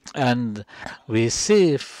 And we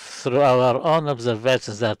see through our own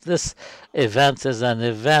observations that this event is an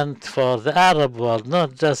event for the Arab world,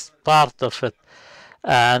 not just part of it.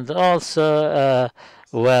 And also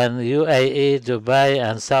when UAE, Dubai,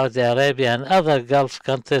 and Saudi Arabia and other Gulf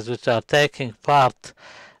countries which are taking part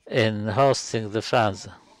in hosting the fans.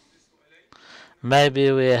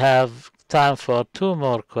 Maybe we have time for 2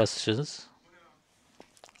 more questions.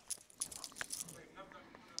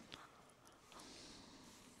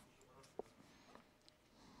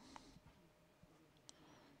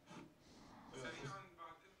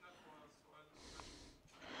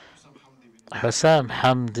 Hussam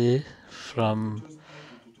Hamdi from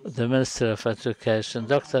the Ministry of Education,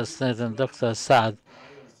 Dr. Senaid and Dr. Saad,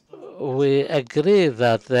 we agree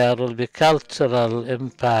that there will be cultural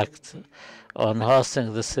impact on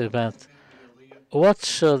hosting this event. What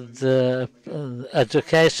should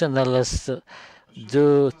educationalists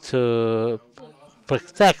do to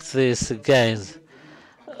protect these gains?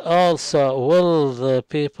 Also, will the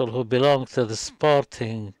people who belong to the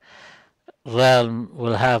sporting realm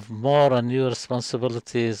will have more and new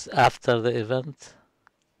responsibilities after the event?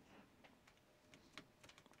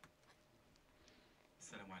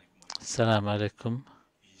 Assalamu alaikum.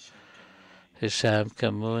 Hisham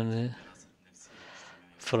Kamouni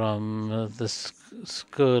from the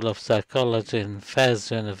School of Psychology in Fez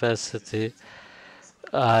University.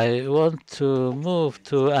 I want to move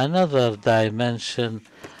to another dimension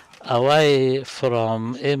away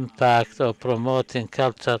from impact or promoting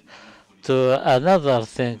culture to another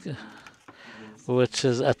thing which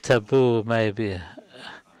is a taboo maybe,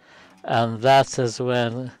 and that is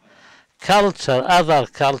when culture, other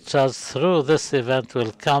cultures through this event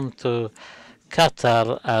will come to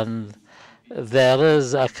Qatar, and there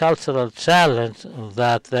is a cultural challenge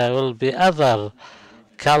that there will be other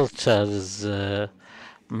cultures.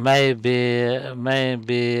 Maybe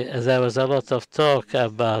there was a lot of talk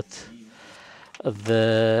about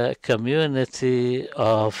the community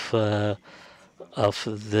of the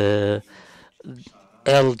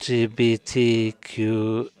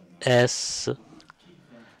LGBTQS.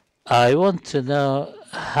 I want to know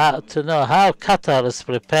how Qatar is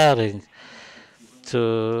preparing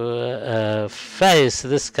to face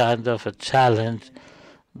this kind of a challenge,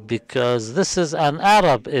 because this is an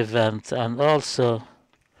Arab event and also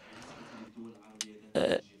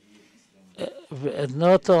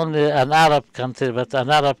not only an Arab country, but an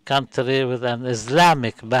Arab country with an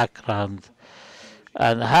Islamic background.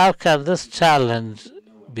 And how can this challenge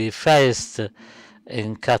be faced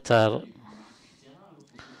in Qatar?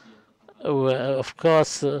 Of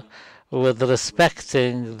course, with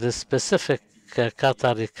respecting the specific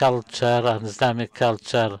Qatari culture and Islamic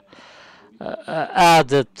culture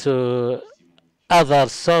added to other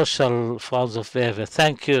social forms of behavior.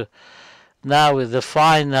 Thank you. Now with the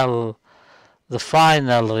final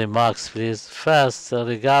remarks, please. First,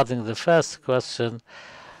 regarding the first question,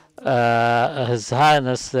 His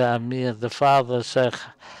Highness the Amir, the Father, Sheikh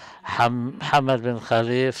Hamad bin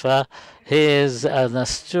Khalifa, he is an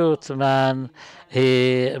astute man.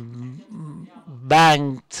 He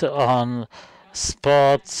banked on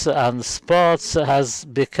sports, and sports has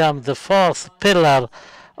become the fourth pillar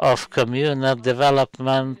of communal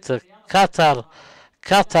development. Qatar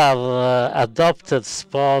adopted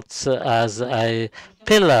sports as a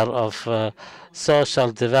pillar of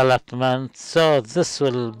social development, so this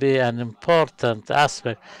will be an important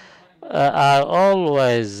aspect. I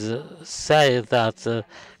always say that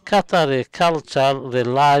Qatari culture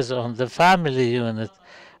relies on the family unit.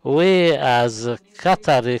 We as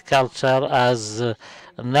Qatari culture, as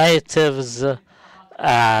natives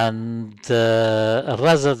and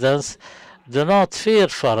residents, do not fear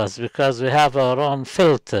for us because we have our own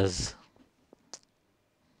filters.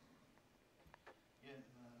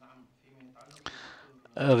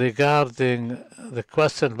 Regarding the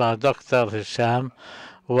question by Dr. Hisham,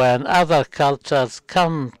 when other cultures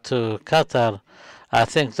come to Qatar, I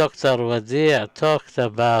think Dr. Wadih talked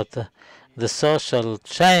about the social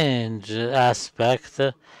change aspect.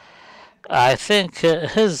 I think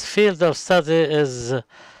his field of study is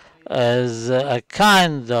a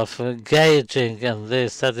kind of gauging in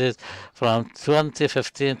these studies from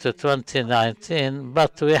 2015 to 2019,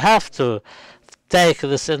 but we have to take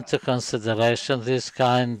this into consideration, these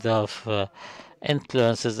kind of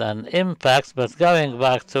influences and impacts. But going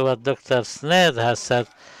back to what Dr. Senaid has said,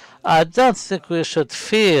 I don't think we should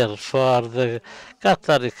fear for the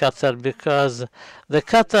Qatar because the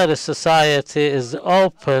Qatari society is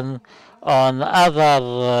open on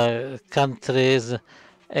other countries.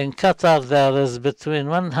 In Qatar, there is between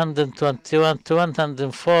 121 to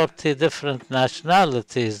 140 different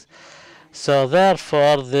nationalities. So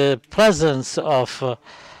therefore, the presence of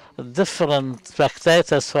different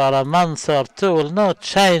spectators for a month or two will not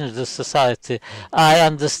change the society. I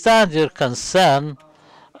understand your concern.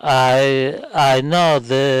 I know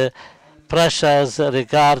the pressures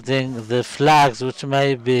regarding the flags which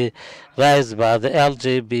may be raised by the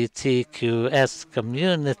LGBTQS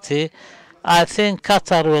community. I think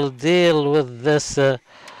Qatar will deal with this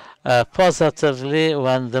positively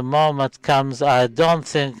when the moment comes. I don't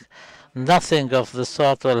think nothing of the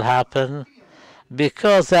sort will happen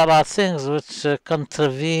because there are things which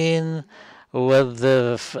contravene with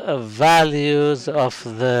the values of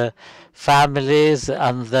the families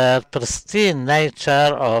and the pristine nature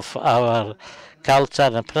of our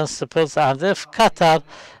culture and principles. And if Qatar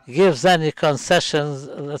gives any concessions,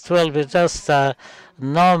 it will be just a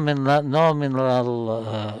nominal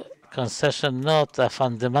concession, not a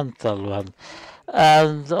fundamental one.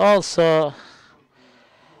 And also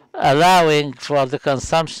allowing for the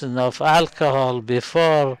consumption of alcohol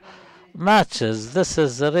before matches. This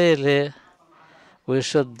is really, we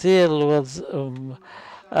should deal with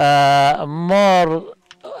more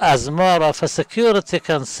of a security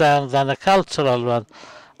concern than a cultural one.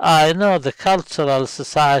 I know the cultural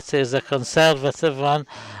society is a conservative one,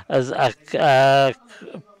 as a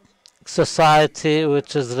society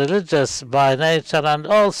which is religious by nature, and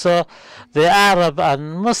also the Arab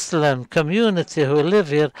and Muslim community who live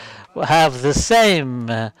here have the same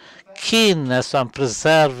keenness on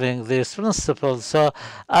preserving these principles. So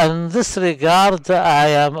in this regard I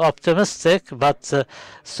am optimistic, but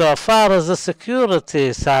so far as the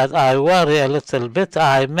security side I worry a little bit.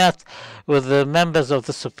 I met with the members of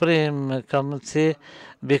the Supreme Committee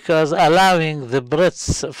because allowing the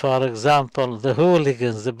Brits, for example, the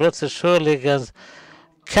hooligans, the British hooligans,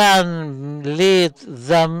 can lead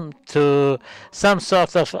them to some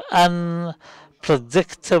sort of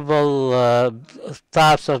unpredictable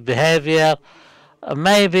types of behavior.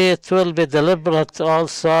 Maybe it will be deliberate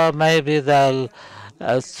also. Maybe they'll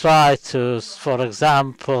try to, for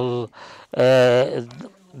example,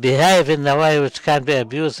 behave in a way which can be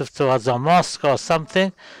abusive towards a mosque or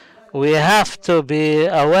something. We have to be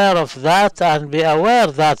aware of that and be aware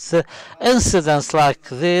that incidents like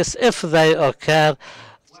this, if they occur,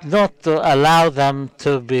 not to allow them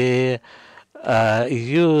to be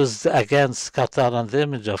used against Qatar and the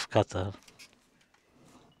image of Qatar.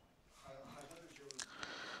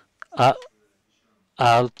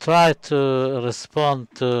 I'll try to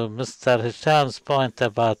respond to Mr. Hisham's point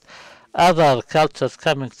about other cultures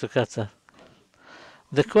coming to Qatar.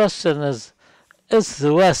 The question is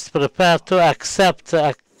the West prepared to accept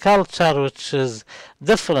a culture which is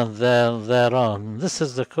different than their own? This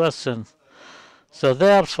is the question. So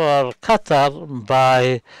therefore, Qatar,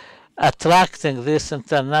 by attracting these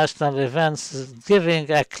international events, is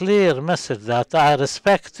giving a clear message that I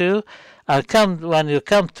respect you, and when you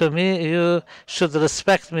come to me, you should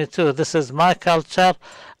respect me too. This is my culture,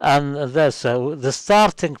 and the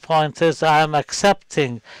starting point is I am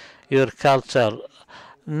accepting your culture.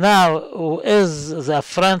 Now, is a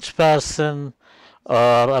French person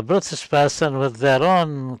or a British person with their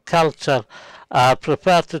own culture are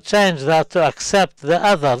prepared to change that to accept the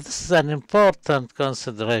other? This is an important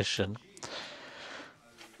consideration.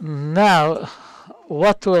 Now,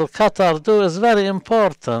 what will Qatar do is very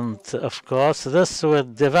important, of course. This will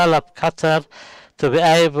develop Qatar to be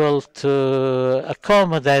able to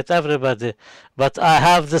accommodate everybody. But I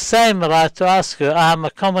have the same right to ask you, I'm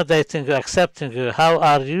accommodating you, accepting you. How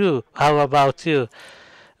are you? How about you?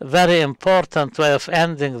 Very important way of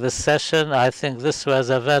ending this session. I think this was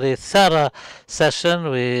a very thorough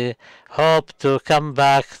session. We hope to come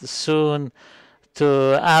back soon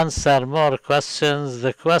to answer more questions.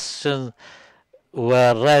 The questions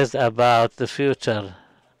were raised about the future.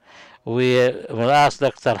 We will ask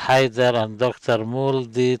Dr. Haider and Dr.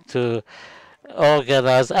 Mouldi to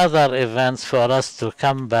organize other events for us to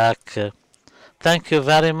come back. Thank you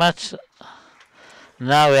very much.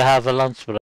 Now we have a lunch break.